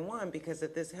dangers than one, because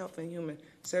if this health and human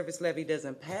service levy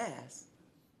doesn't pass,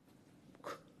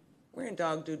 we're in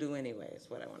dog doo-doo anyway, is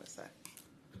what I want to say.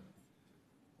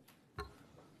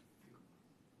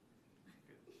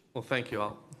 Well, thank you.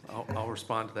 I'll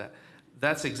respond to that.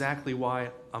 That's exactly why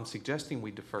I'm suggesting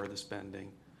we defer the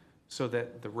spending, so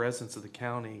that the residents of the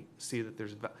county see that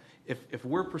there's, if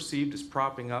we're perceived as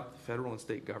propping up the federal and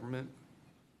state government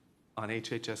on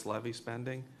HHS levy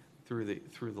spending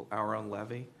through our own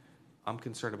levy, I'm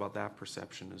concerned about that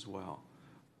perception as well.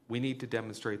 We need to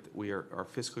demonstrate that we are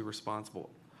fiscally responsible.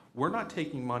 We're not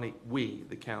taking money, we,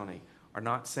 the county, are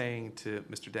not saying to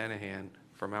Mr. Danahan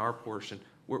from our portion,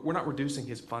 we're not reducing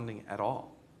his funding at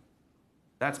all.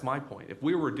 That's my point. If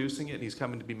we were reducing it and he's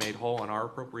coming to be made whole on our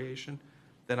appropriation,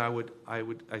 then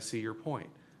I see your point.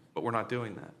 But we're not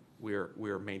doing that.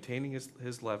 We're maintaining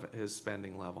his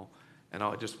spending level, and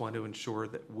I just want to ensure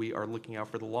that we are looking out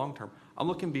for the long term. I'm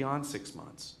looking beyond 6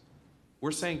 months.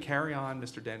 We're saying carry on,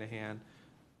 Mr. Danahan,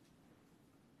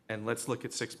 and let's look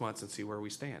at 6 months and see where we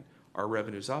stand. Are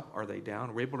revenues up? Are they down?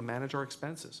 Are we able to manage our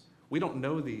expenses? We don't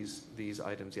know these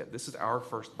items yet. This is our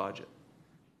first budget,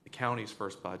 the county's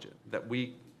first budget that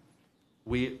we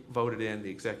voted in, the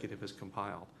executive has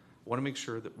compiled. I want to make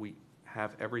sure that we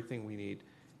have everything we need,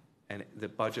 and the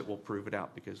budget will prove it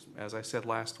out, because as I said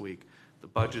last week, the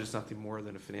budget is nothing more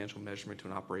than a financial measurement to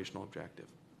an operational objective.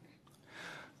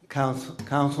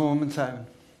 Councilwoman Simon.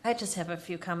 I just have a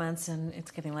few comments, and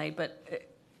it's getting late, but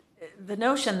the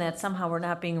notion that somehow we're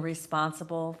not being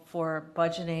responsible for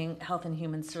budgeting health and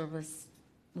human service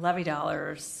levy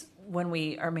dollars when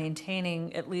we are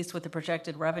maintaining, at least with the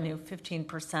projected revenue,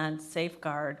 15%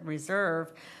 safeguard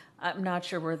reserve, I'm not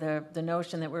sure where the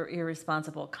notion that we're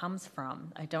irresponsible comes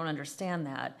from. I don't understand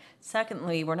that.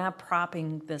 Secondly, we're not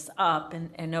propping this up,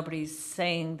 and nobody's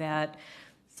saying that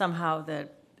somehow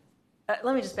that,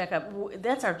 let me just back up.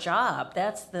 That's our job.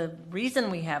 That's the reason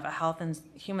we have a health and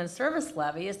human service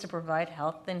levy, is to provide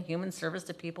health and human service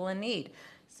to people in need.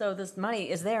 So this money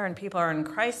is there and people are in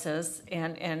crisis,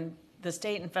 and the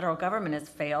state and federal government has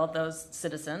failed those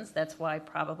citizens. That's why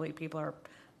probably people are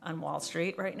on Wall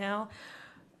Street right now.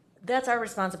 That's our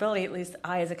responsibility, at least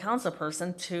I as a council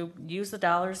person, to use the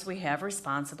dollars we have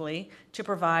responsibly to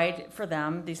provide for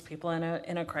them, these people in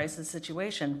a crisis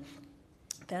situation.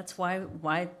 That's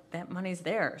why that money's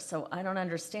there. So I don't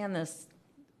understand this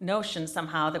notion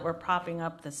somehow that we're propping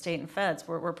up the state and feds.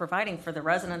 We're providing for the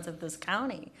residents of this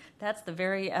county. That's the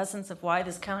very essence of why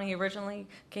this county originally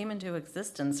came into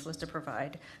existence, was to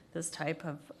provide this type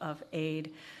of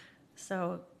aid.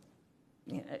 So,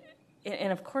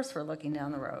 and of course we're looking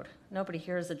down the road. Nobody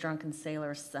here is a drunken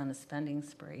sailor on a spending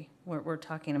spree. We're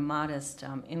talking a modest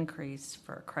increase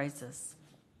for a crisis.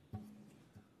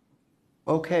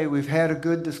 Okay, we've had a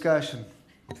good discussion.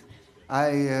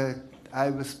 I I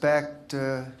respect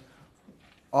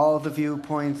all the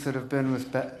viewpoints that have been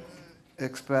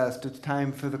expressed. It's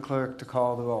time for the clerk to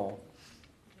call the roll.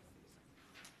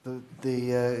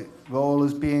 The roll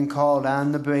is being called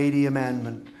on the Brady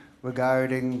amendment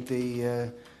regarding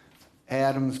the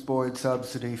Adams Board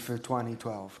subsidy for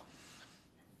 2012.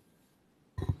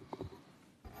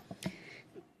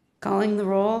 Calling the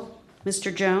roll,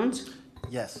 Mr. Jones,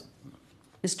 Yes.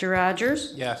 Mr.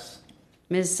 Rogers, Yes.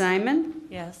 Ms. Simon,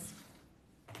 Yes.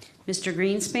 Mr.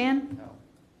 Greenspan,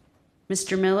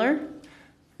 Mr. Miller,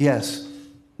 Yes.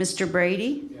 Mr.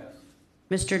 Brady, Yes.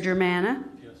 Mr. Germana,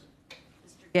 Yes.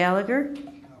 Mr. Gallagher.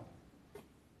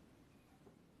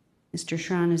 Mr.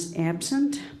 Schron is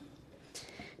absent.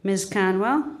 Ms.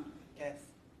 Conwell Yes.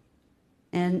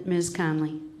 and Ms.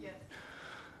 Conley.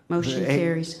 Motion The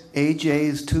carries. 8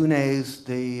 yeas, 2 nays.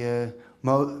 The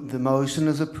motion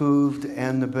is approved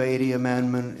and the Brady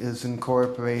amendment is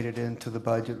incorporated into the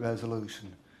budget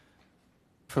resolution.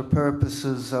 For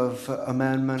purposes of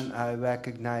amendment, I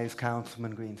recognize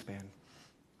Councilman Greenspan.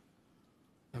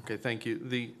 Okay, thank you.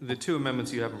 The two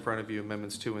amendments you have in front of you,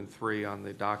 Amendments 2 and 3 on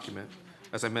the document,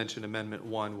 as I mentioned, Amendment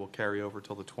 1 will carry over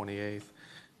till the 28th.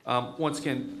 Once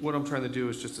again, what I'm trying to do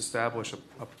is just establish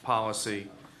a policy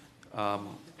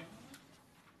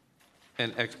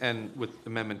and with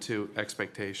Amendment 2,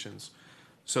 expectations.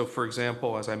 So, for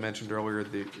example, as I mentioned earlier,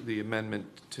 the amendment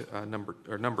to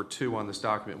number 2 on this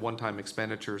document, one-time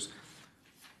expenditures.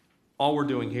 All we're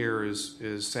doing here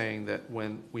is saying that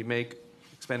when we make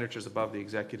expenditures above the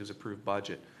executive's approved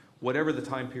budget, whatever the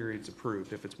time period's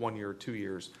approved, if it's 1 year or 2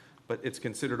 years, but it's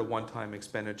considered a one-time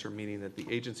expenditure, meaning that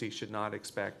the agency should not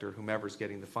expect, or whomever's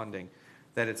getting the funding,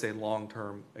 that it's a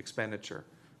long-term expenditure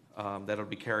that'll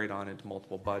be carried on into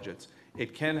multiple budgets.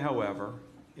 It can, however,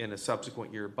 in a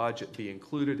subsequent year budget, be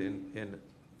included in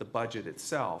the budget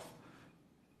itself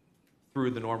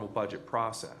through the normal budget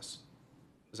process.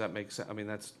 Does that make sense? I mean,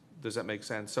 does that make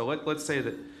sense? So let's say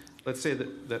that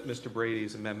Mr.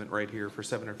 Brady's amendment right here for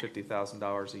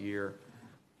 $750,000 a year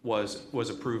was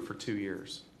approved for 2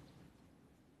 years.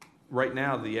 Right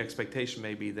now, the expectation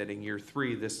may be that in year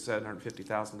 3, this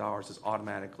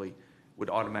 $750,000 would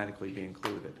automatically be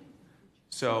included.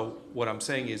 So what I'm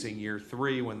saying is, in year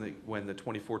 3, when the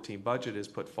 2014 budget is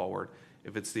put forward,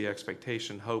 if it's the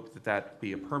expectation, hope that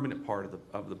be a permanent part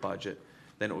of the budget,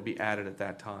 then it would be added at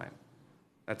that time.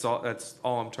 That's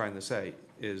all I'm trying to say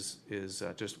is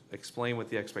just explain what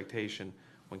the expectation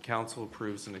when council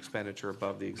approves an expenditure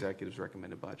above the executive's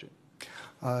recommended budget.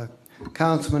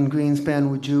 Councilman Greenspan,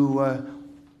 would you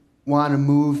want to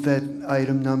move that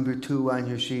item number 2 on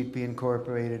your sheet be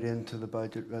incorporated into the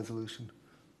budget resolution?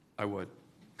 I would.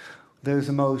 There's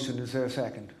a motion. Is there a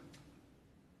second?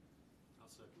 I'll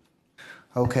second.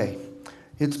 Okay.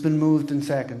 It's been moved and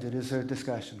seconded. Is there a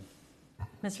discussion?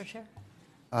 Mr. Chair?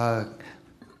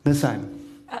 Ms. Simon.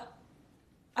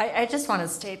 I just want to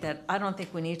state that I don't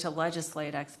think we need to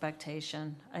legislate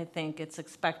expectation. I think it's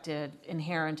expected,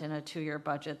 inherent in a 2-year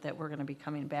budget, that we're going to be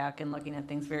coming back and looking at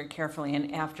things very carefully.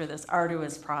 And after this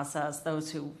arduous process,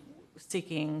 those who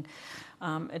seeking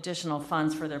additional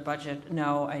funds for their budget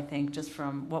know, I think, just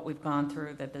from what we've gone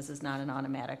through, that this is not an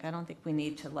automatic. I don't think we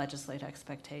need to legislate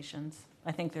expectations.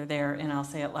 I think they're there, and I'll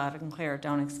say it loud and clear.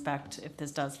 Don't expect, if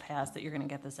this does pass, that you're going to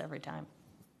get this every time.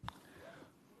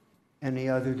 Any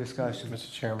other discussion?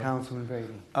 Mr. Chairman. Councilman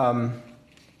Brady.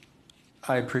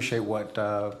 I appreciate what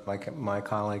my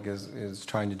colleague is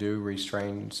trying to do,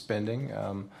 restrain spending.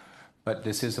 But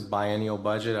this is a biennial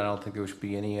budget. I don't think there should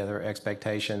be any other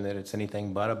expectation that it's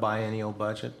anything but a biennial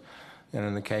budget. And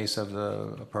in the case of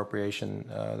the appropriation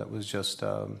that was just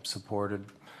supported,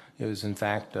 it was in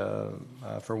fact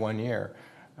for 1 year.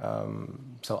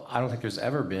 So I don't think there's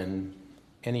ever been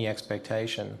any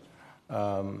expectation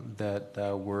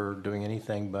that we're doing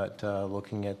anything but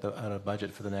looking at a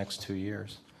budget for the next 2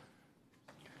 years.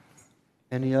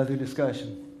 Any other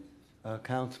discussion?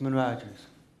 Councilman Rogers.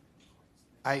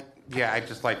 I'd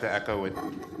just like to echo what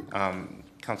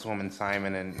Councilwoman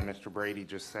Simon and Mr. Brady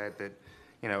just said, that,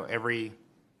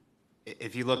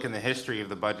 if you look in the history of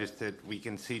the budgets, that we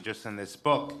can see just in this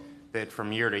book that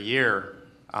from year to year,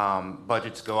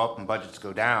 budgets go up and budgets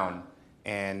go down.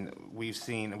 And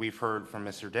we've heard from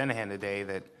Mr. Dennehan today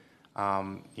that,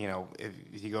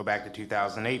 if you go back to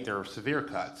 2008, there were severe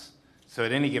cuts. So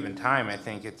at any given time, I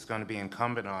think it's going to be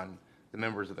incumbent on the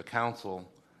members of the council,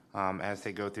 as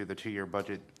they go through the 2-year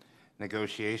budget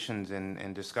negotiations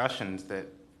and discussions, that,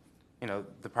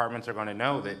 departments are going to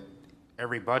know that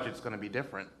every budget's going to be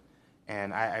different.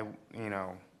 And I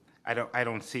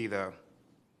don't see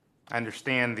I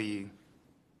understand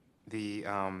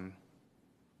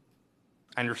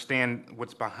I understand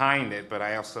what's behind it, but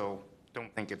I also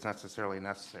don't think it's necessarily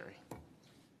necessary.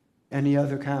 Any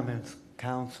other comments?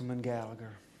 Councilman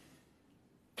Gallagher.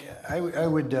 Yeah, I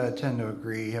would tend to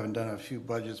agree, having done a few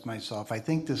budgets myself. I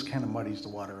think this kind of muddies the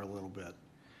water a little bit.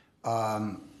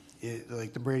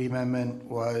 Like the Brady Amendment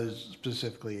was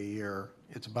specifically a year.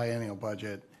 It's a biennial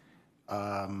budget.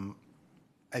 I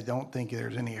don't think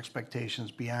there's any expectations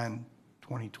beyond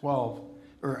 2012,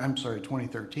 or I'm sorry,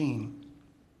 2013.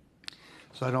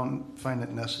 So I don't find it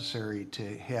necessary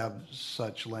to have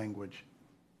such language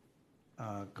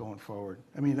going forward.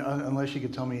 I mean, unless you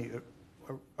could tell me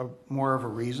more of a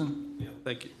reason. Yeah,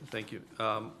 thank you.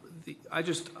 I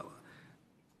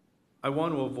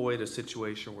want to avoid a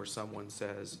situation where someone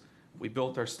says, we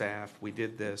built our staff, we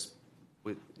did this,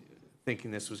 with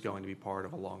thinking this was going to be part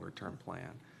of a longer-term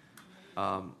plan.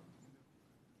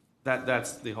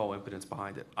 That's the whole impotence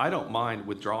behind it. I don't mind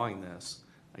withdrawing this.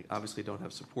 I obviously don't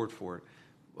have support for it.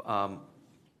 I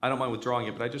don't mind withdrawing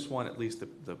it, but I just want at least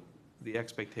the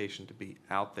expectation to be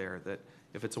out there that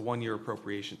if it's a one-year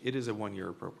appropriation, it is a one-year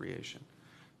appropriation.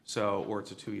 So, or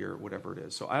it's a two-year, whatever it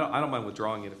is. So I don't mind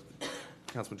withdrawing it if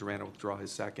Councilman Germano will withdraw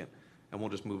his second, and we'll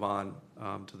just move on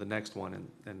to the next one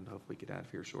and hopefully get out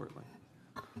of here shortly.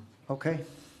 Okay.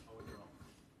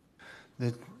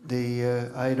 The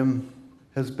item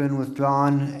has been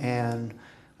withdrawn, and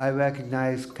I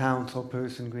recognize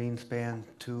Councilperson Greenspan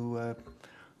to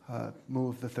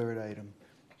move the third item.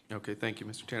 Okay, thank you,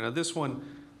 Mr. Chair. Now, this one,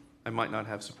 I might not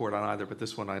have support on either, but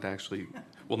this one I'd actually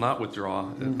will not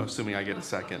withdraw, assuming I get a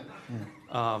second.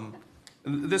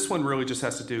 This one really just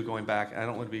has to do, going back, I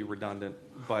don't want to be redundant,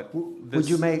 but this... Would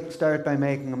you start by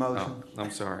making a motion? Oh, I'm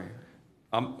sorry.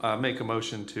 Make a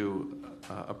motion to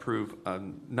approve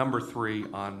number 3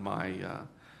 on my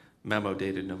memo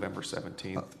dated November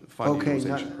 17th, Fund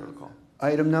Utilization Protocol.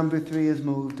 Item number 3 is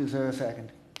moved. Is there a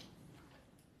second?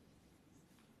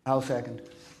 I'll second.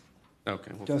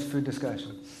 Okay. Well, just for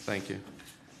discussion. Thank you.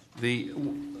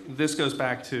 This goes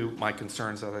back to my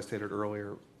concerns, as I stated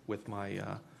earlier, with my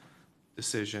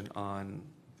decision on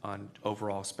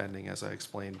overall spending, as I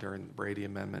explained during the Brady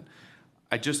Amendment.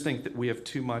 I just think that we have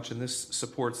too much, and this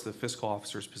supports the fiscal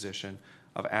officer's position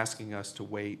of asking us to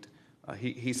wait.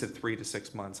 He said 3 to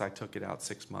 6 months. I took it out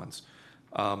 6 months.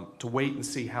 To wait and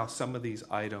see how some of these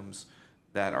items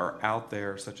that are out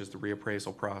there, such as the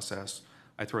reappraisal process,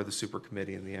 I throw the super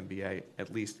committee and the MBA,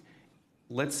 at least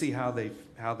let's see how they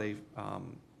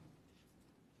come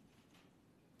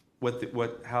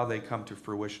to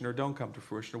fruition or don't come to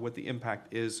fruition, or what the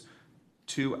impact is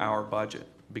to our budget,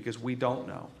 because we don't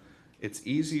know. It's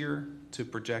easier to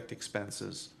project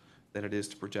expenses than it is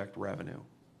to project revenue.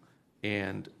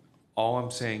 And all I'm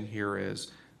saying here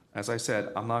is, as I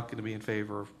said, I'm not going to be in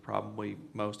favor of probably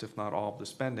most, if not all, of the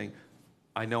spending.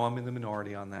 I know I'm in the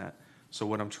minority on that. So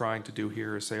what I'm trying to do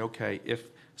here is say, okay, if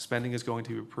spending is going to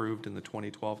be approved in the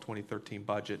 2012-2013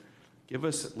 budget, give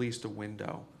us at least a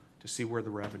window to see where the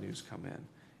revenues come in.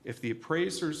 If the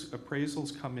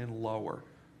appraisals come in lower,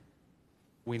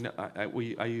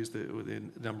 I used the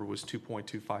number was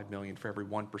 2.25 million for every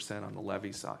 1% on the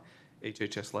levy side,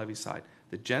 HHS levy side.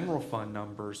 The general fund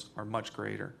numbers are much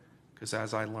greater, because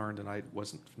as I learned, and I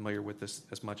wasn't familiar with this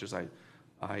as much as I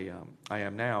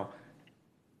am now,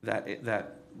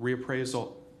 that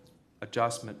reappraisal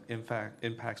adjustment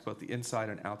impacts both the inside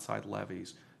and outside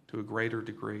levies to a greater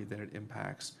degree than it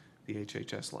impacts the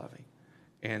HHS levy.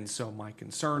 And so my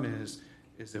concern is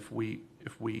if we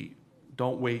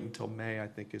don't wait until May, I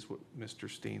think is what Mr.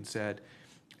 Steen said,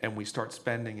 and we start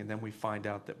spending, and then we find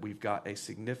out that we've got a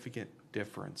significant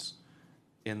difference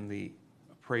in the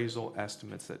appraisal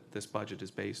estimates that this budget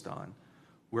is based on,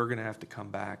 we're going to have to come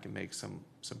back and make some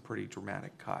pretty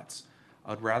dramatic cuts.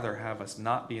 I'd rather have us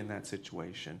not be in that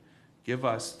situation. Give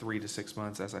us 3 to 6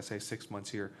 months, as I say, 6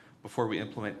 months here, before we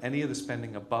implement any of the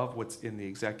spending above what's in the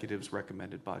executive's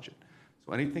recommended budget.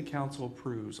 So anything council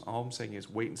approves, all I'm saying is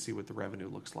wait and see what the revenue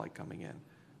looks like coming in.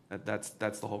 That's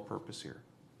the whole purpose here.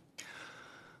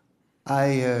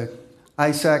 I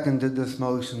seconded this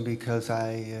motion because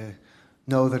I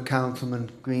know that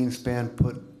Councilman Greenspan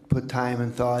put time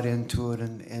and thought into it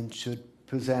and should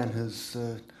present his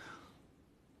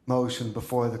motion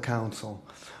before the council.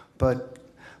 But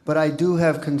I do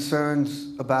have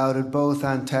concerns about it, both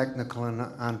on technical and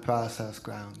on process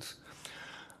grounds.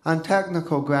 On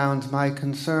technical grounds, my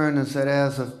concern is that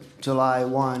as of July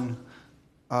 1,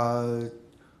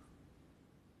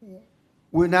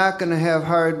 we're not going to have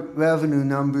hard revenue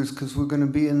numbers because we're going to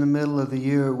be in the middle of the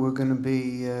year. We're going to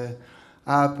be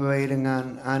operating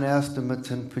on estimates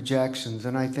and projections,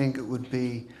 and I think it would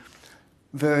be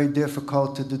very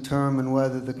difficult to determine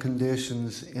whether the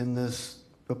conditions in this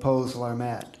proposal are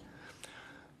met.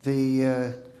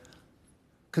 The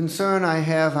concern I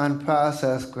have on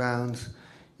process grounds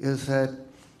is that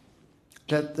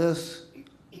this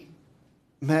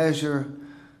measure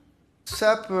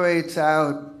separates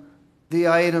out the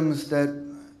items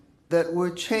that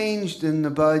were changed in the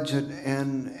budget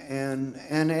and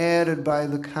added by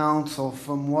the council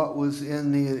from what was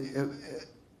in the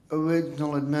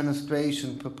original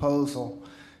administration proposal,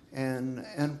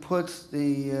 and puts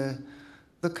the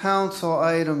council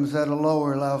items at a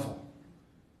lower level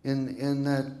in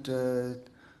that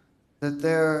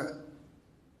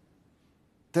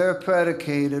they're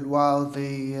predicated while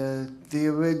the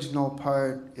original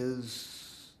part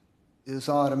is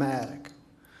automatic.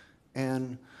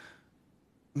 And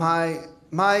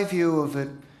my view of it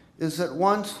is that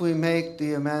once we make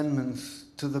the amendments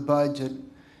to the budget,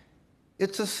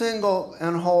 it's a single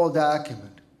and whole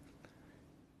document.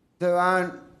 There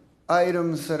aren't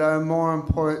items that are more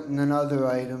important than other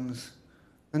items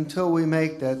until we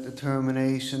make that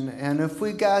determination. And if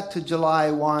we got to July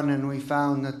 1 and we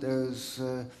found that there's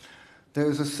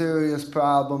a serious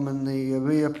problem and the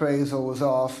reappraisal was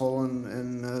awful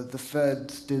and the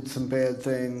feds did some bad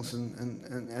things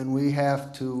and we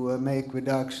have to make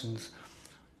reductions,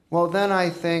 well, then I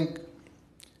think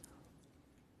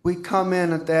we come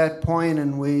in at that point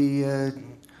and we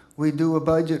do a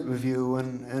budget review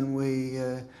and we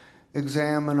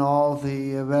examine all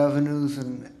the revenues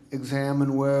and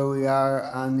examine where we are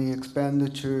on the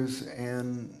expenditures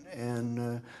and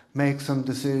make some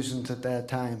decisions at that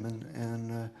time.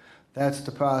 And that's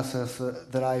the process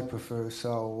that I prefer.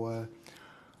 So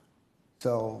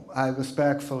I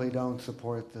respectfully don't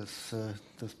support this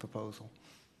proposal.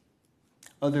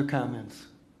 Other comments?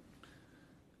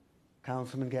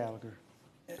 Councilman Gallagher.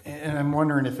 And I'm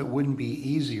wondering if it wouldn't be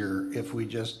easier if we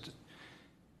just,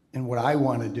 and what I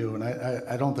want to do, and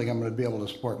I don't think I'm going to be able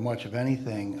to support much of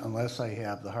anything unless I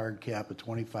have the hard cap of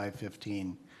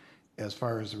 2515 as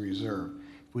far as the reserve.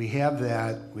 If we have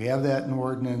that in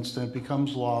ordinance, then it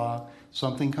becomes law,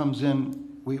 something comes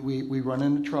in, we run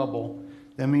into trouble,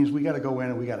 that means we got to go in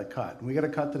and we got to cut. And we got to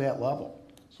cut to that level.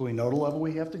 So we know the level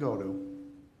we have to go to.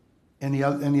 And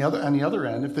on the other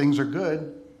end, if things are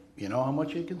good, you know how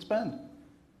much you can spend.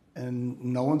 And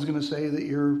no one's going to say that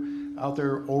you're out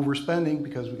there overspending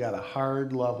because we got a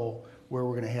hard level where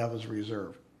we're going to have as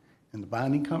reserve. And the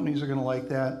bonding companies are going to like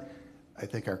that. I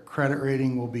think our credit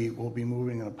rating will be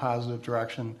moving in a positive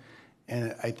direction.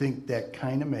 And I think that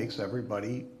kind of makes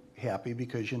everybody happy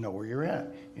because you know where you're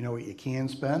at. You know what you can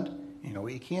spend, you know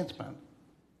what you can't spend.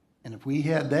 And if we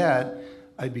had that,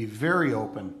 I'd be very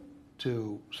open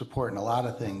to supporting a lot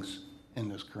of things in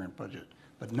this current budget.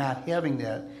 But not having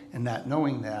that and not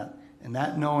knowing that and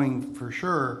not knowing for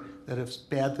sure that if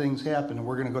bad things happen and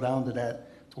we're going to go down to that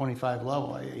 25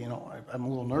 level, I'm a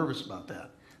little nervous about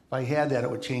that. If I had that, it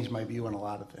would change my view on a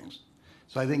lot of things.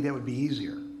 So I think that would be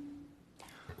easier.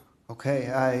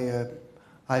 Okay,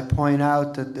 I point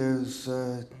out that there's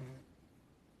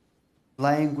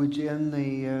language in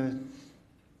the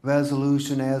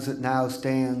resolution as it now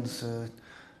stands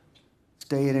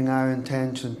stating our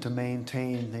intention to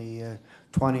maintain the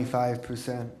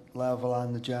 25% level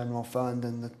on the general fund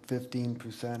and the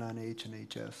 15% on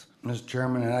H&HS. Mr.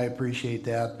 Chairman, and I appreciate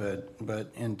that,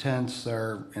 but intents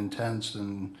are intents,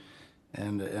 and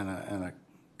a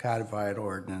codified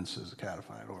ordinance is a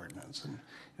codified ordinance,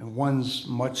 and one's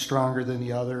much stronger than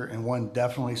the other, and one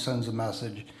definitely sends a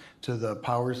message to the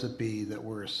powers that be that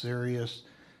we're a serious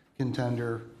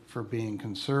contender for being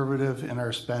conservative in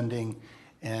our spending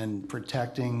and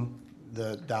protecting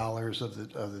the dollars of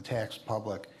the tax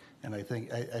public. And I think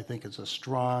it's a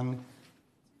strong,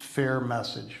 fair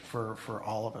message for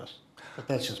all of us. But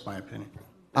that's just my opinion.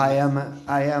 I am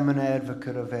an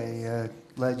advocate of a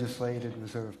legislated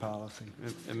reserve policy.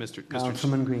 And Mr.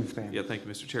 Councilman Greenspan. Yeah, thank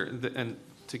you, Mr. Chair. And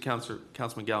to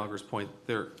Councilman Gallagher's point,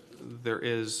 there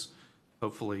is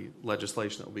hopefully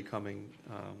legislation that will be coming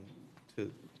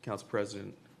to Council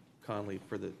President Conley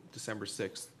for the December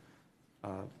 6th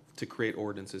to create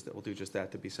ordinances that will do just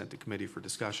that, to be sent to committee for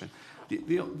discussion.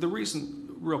 The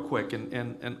reason, real quick,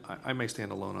 and I may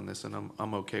stand alone on this, and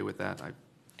I'm okay with that.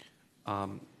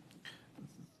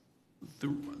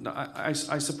 I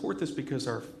support this because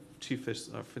our chief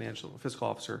fiscal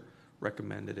officer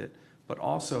recommended it, but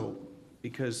also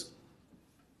because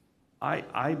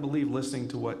I believe, listening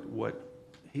to what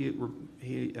he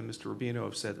and Mr. Rubino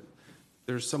have said,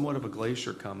 there's somewhat of a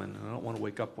glacier coming, and I don't want to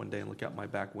wake up one day and look out my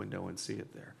back window and see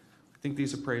it there. I think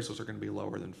these appraisals are going to be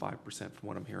lower than 5% from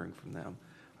what I'm hearing from them.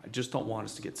 I just don't want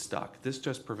us to get stuck. This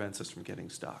just prevents us from getting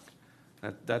stuck.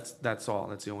 That's all.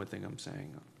 That's the only thing I'm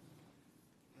saying.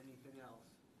 Anything else?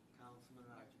 Councilman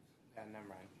Rogers. Yeah, never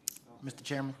mind. Mr.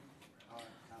 Chairman?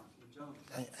 Councilman Jones.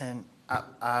 And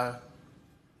I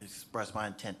expressed my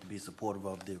intent to be supportive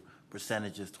of the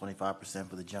percentages, 25%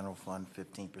 for the general fund,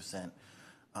 15%.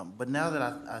 But now that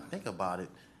I think about it,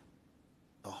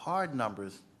 the hard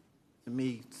numbers, to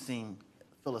me, seem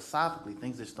philosophically,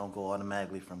 things just don't go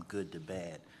automatically from good to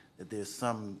bad, that there's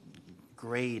some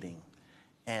grading.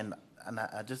 And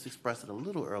I just expressed it a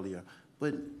little earlier,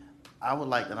 but I would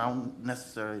like, and I don't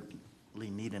necessarily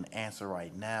need an answer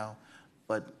right now,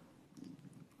 but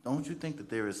don't you think that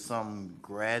there is some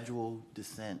gradual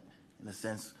descent in the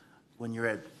sense when you're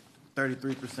at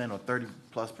 33% or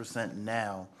 30+%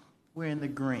 now, we're in the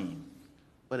green.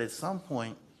 But at some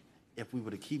point, if we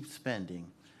were to keep spending,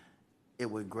 it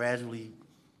would gradually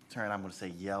turn, I'm going to say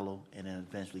yellow, and then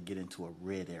eventually get into a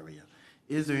red area.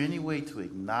 Is there any way to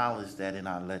acknowledge that in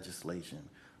our legislation?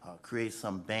 Create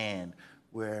some band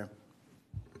where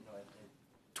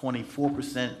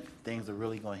 24% things are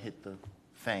really going to hit the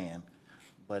fan,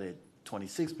 but at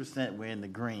 26% we're in the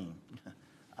green.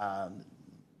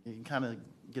 You can kind of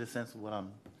get a sense of what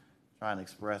I'm trying to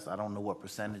express. I don't know what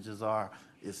percentages are.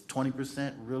 Is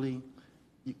 20% really,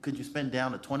 could you spend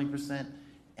down to 20%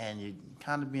 and you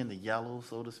kind of be in the yellow,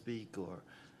 so to speak, or?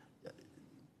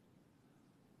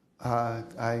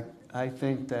 I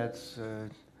think that's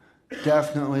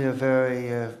definitely a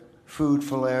very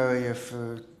fruitful area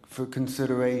for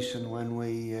consideration when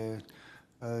we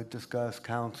discuss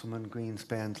Councilman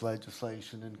Greenspan's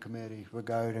legislation in committee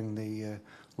regarding the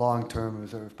long-term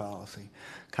reserve policy.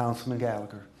 Councilman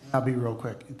Gallagher. I'll be real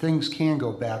quick. Things can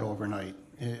go bad overnight,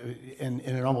 and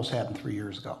it almost happened 3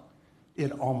 years ago.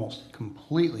 It almost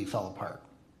completely fell apart.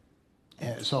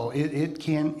 So it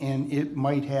can and it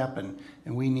might happen,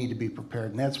 and we need to be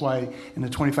prepared. And that's why in the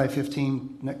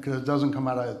 2515, because it doesn't come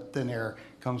out of thin air,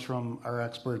 it comes from our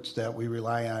experts that we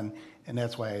rely on, and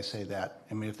that's why I say that.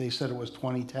 I mean, if they said it was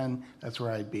 2010, that's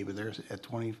where I'd be, but there's at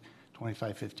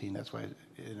 2515, that's why,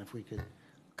 and if we could.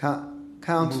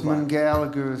 Councilman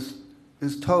Gallagher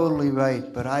is totally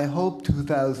right, but I hope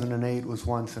 2008 was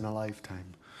once in a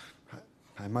lifetime.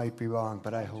 I might be wrong,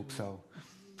 but I hope so.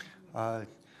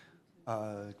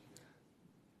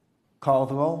 Call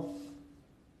the roll.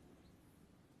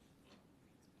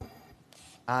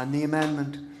 On the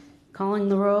amendment. Calling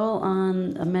the roll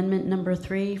on amendment number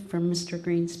 3 from Mr.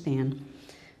 Greenspan.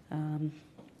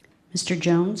 Mr.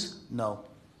 Jones? No.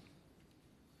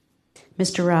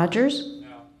 Mr. Rogers?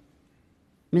 No.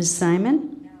 Ms.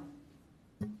 Simon?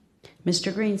 No.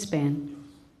 Mr. Greenspan?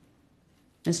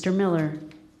 Mr. Miller?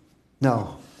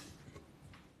 No.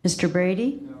 Mr.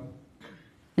 Brady? No.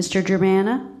 Mr.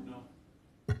 Germana?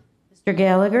 No. Mr.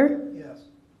 Gallagher? Yes.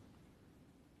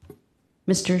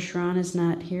 Mr. Schron is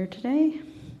not here today.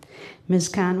 Ms.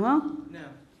 Conwell? No.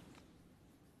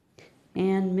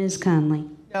 And Ms. Conley?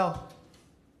 No.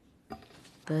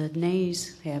 The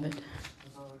nays have it.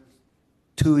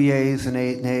 2 yeas and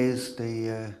 8 nays.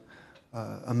 The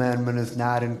amendment is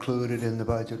not included in the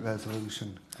budget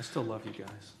resolution. I still love you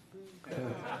guys.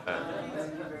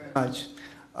 Much.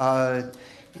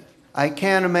 I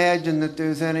can't imagine that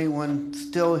there's anyone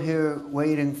still here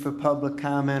waiting for public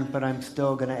comment, but I'm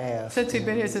still going to ask. Since we've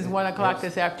been here since 1 o'clock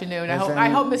this afternoon, Has I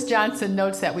hope Ms. Johnson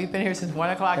notes that we've been here since 1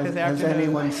 o'clock this Has afternoon.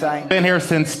 anyone signed? Been here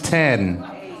since 10.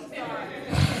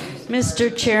 Mr.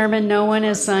 Chairman, no one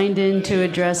has signed in to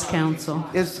address council.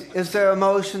 Is there a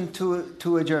motion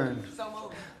to adjourn?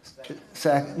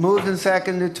 Moved and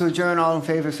seconded to adjourn. All in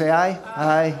favor say aye.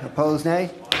 Aye. Opposed,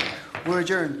 nay. We're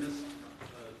adjourned.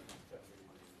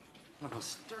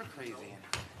 Stir crazy.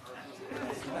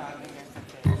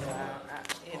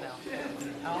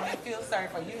 I only feel sorry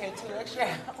for you. Had 2 extra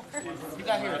hours. You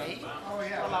got here at 8? Oh,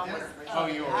 yeah. Well,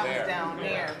 you were there. I was down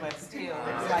there, but still,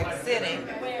 it's like sitting.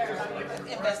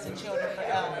 Invest in Children for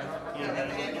Ellen. At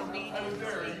the annual meeting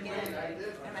this weekend,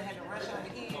 and I had to rush over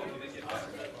here.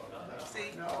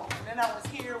 See? And then I was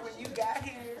here when you got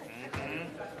here.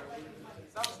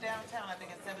 So I was downtown, I think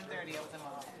at 7:30, I was in my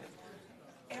office.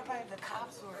 Everybody, the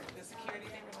cops were, the security,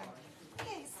 they were like,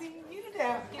 I ain't seen you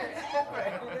down here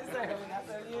ever. When I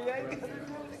said, you ain't gonna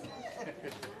do it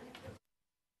again.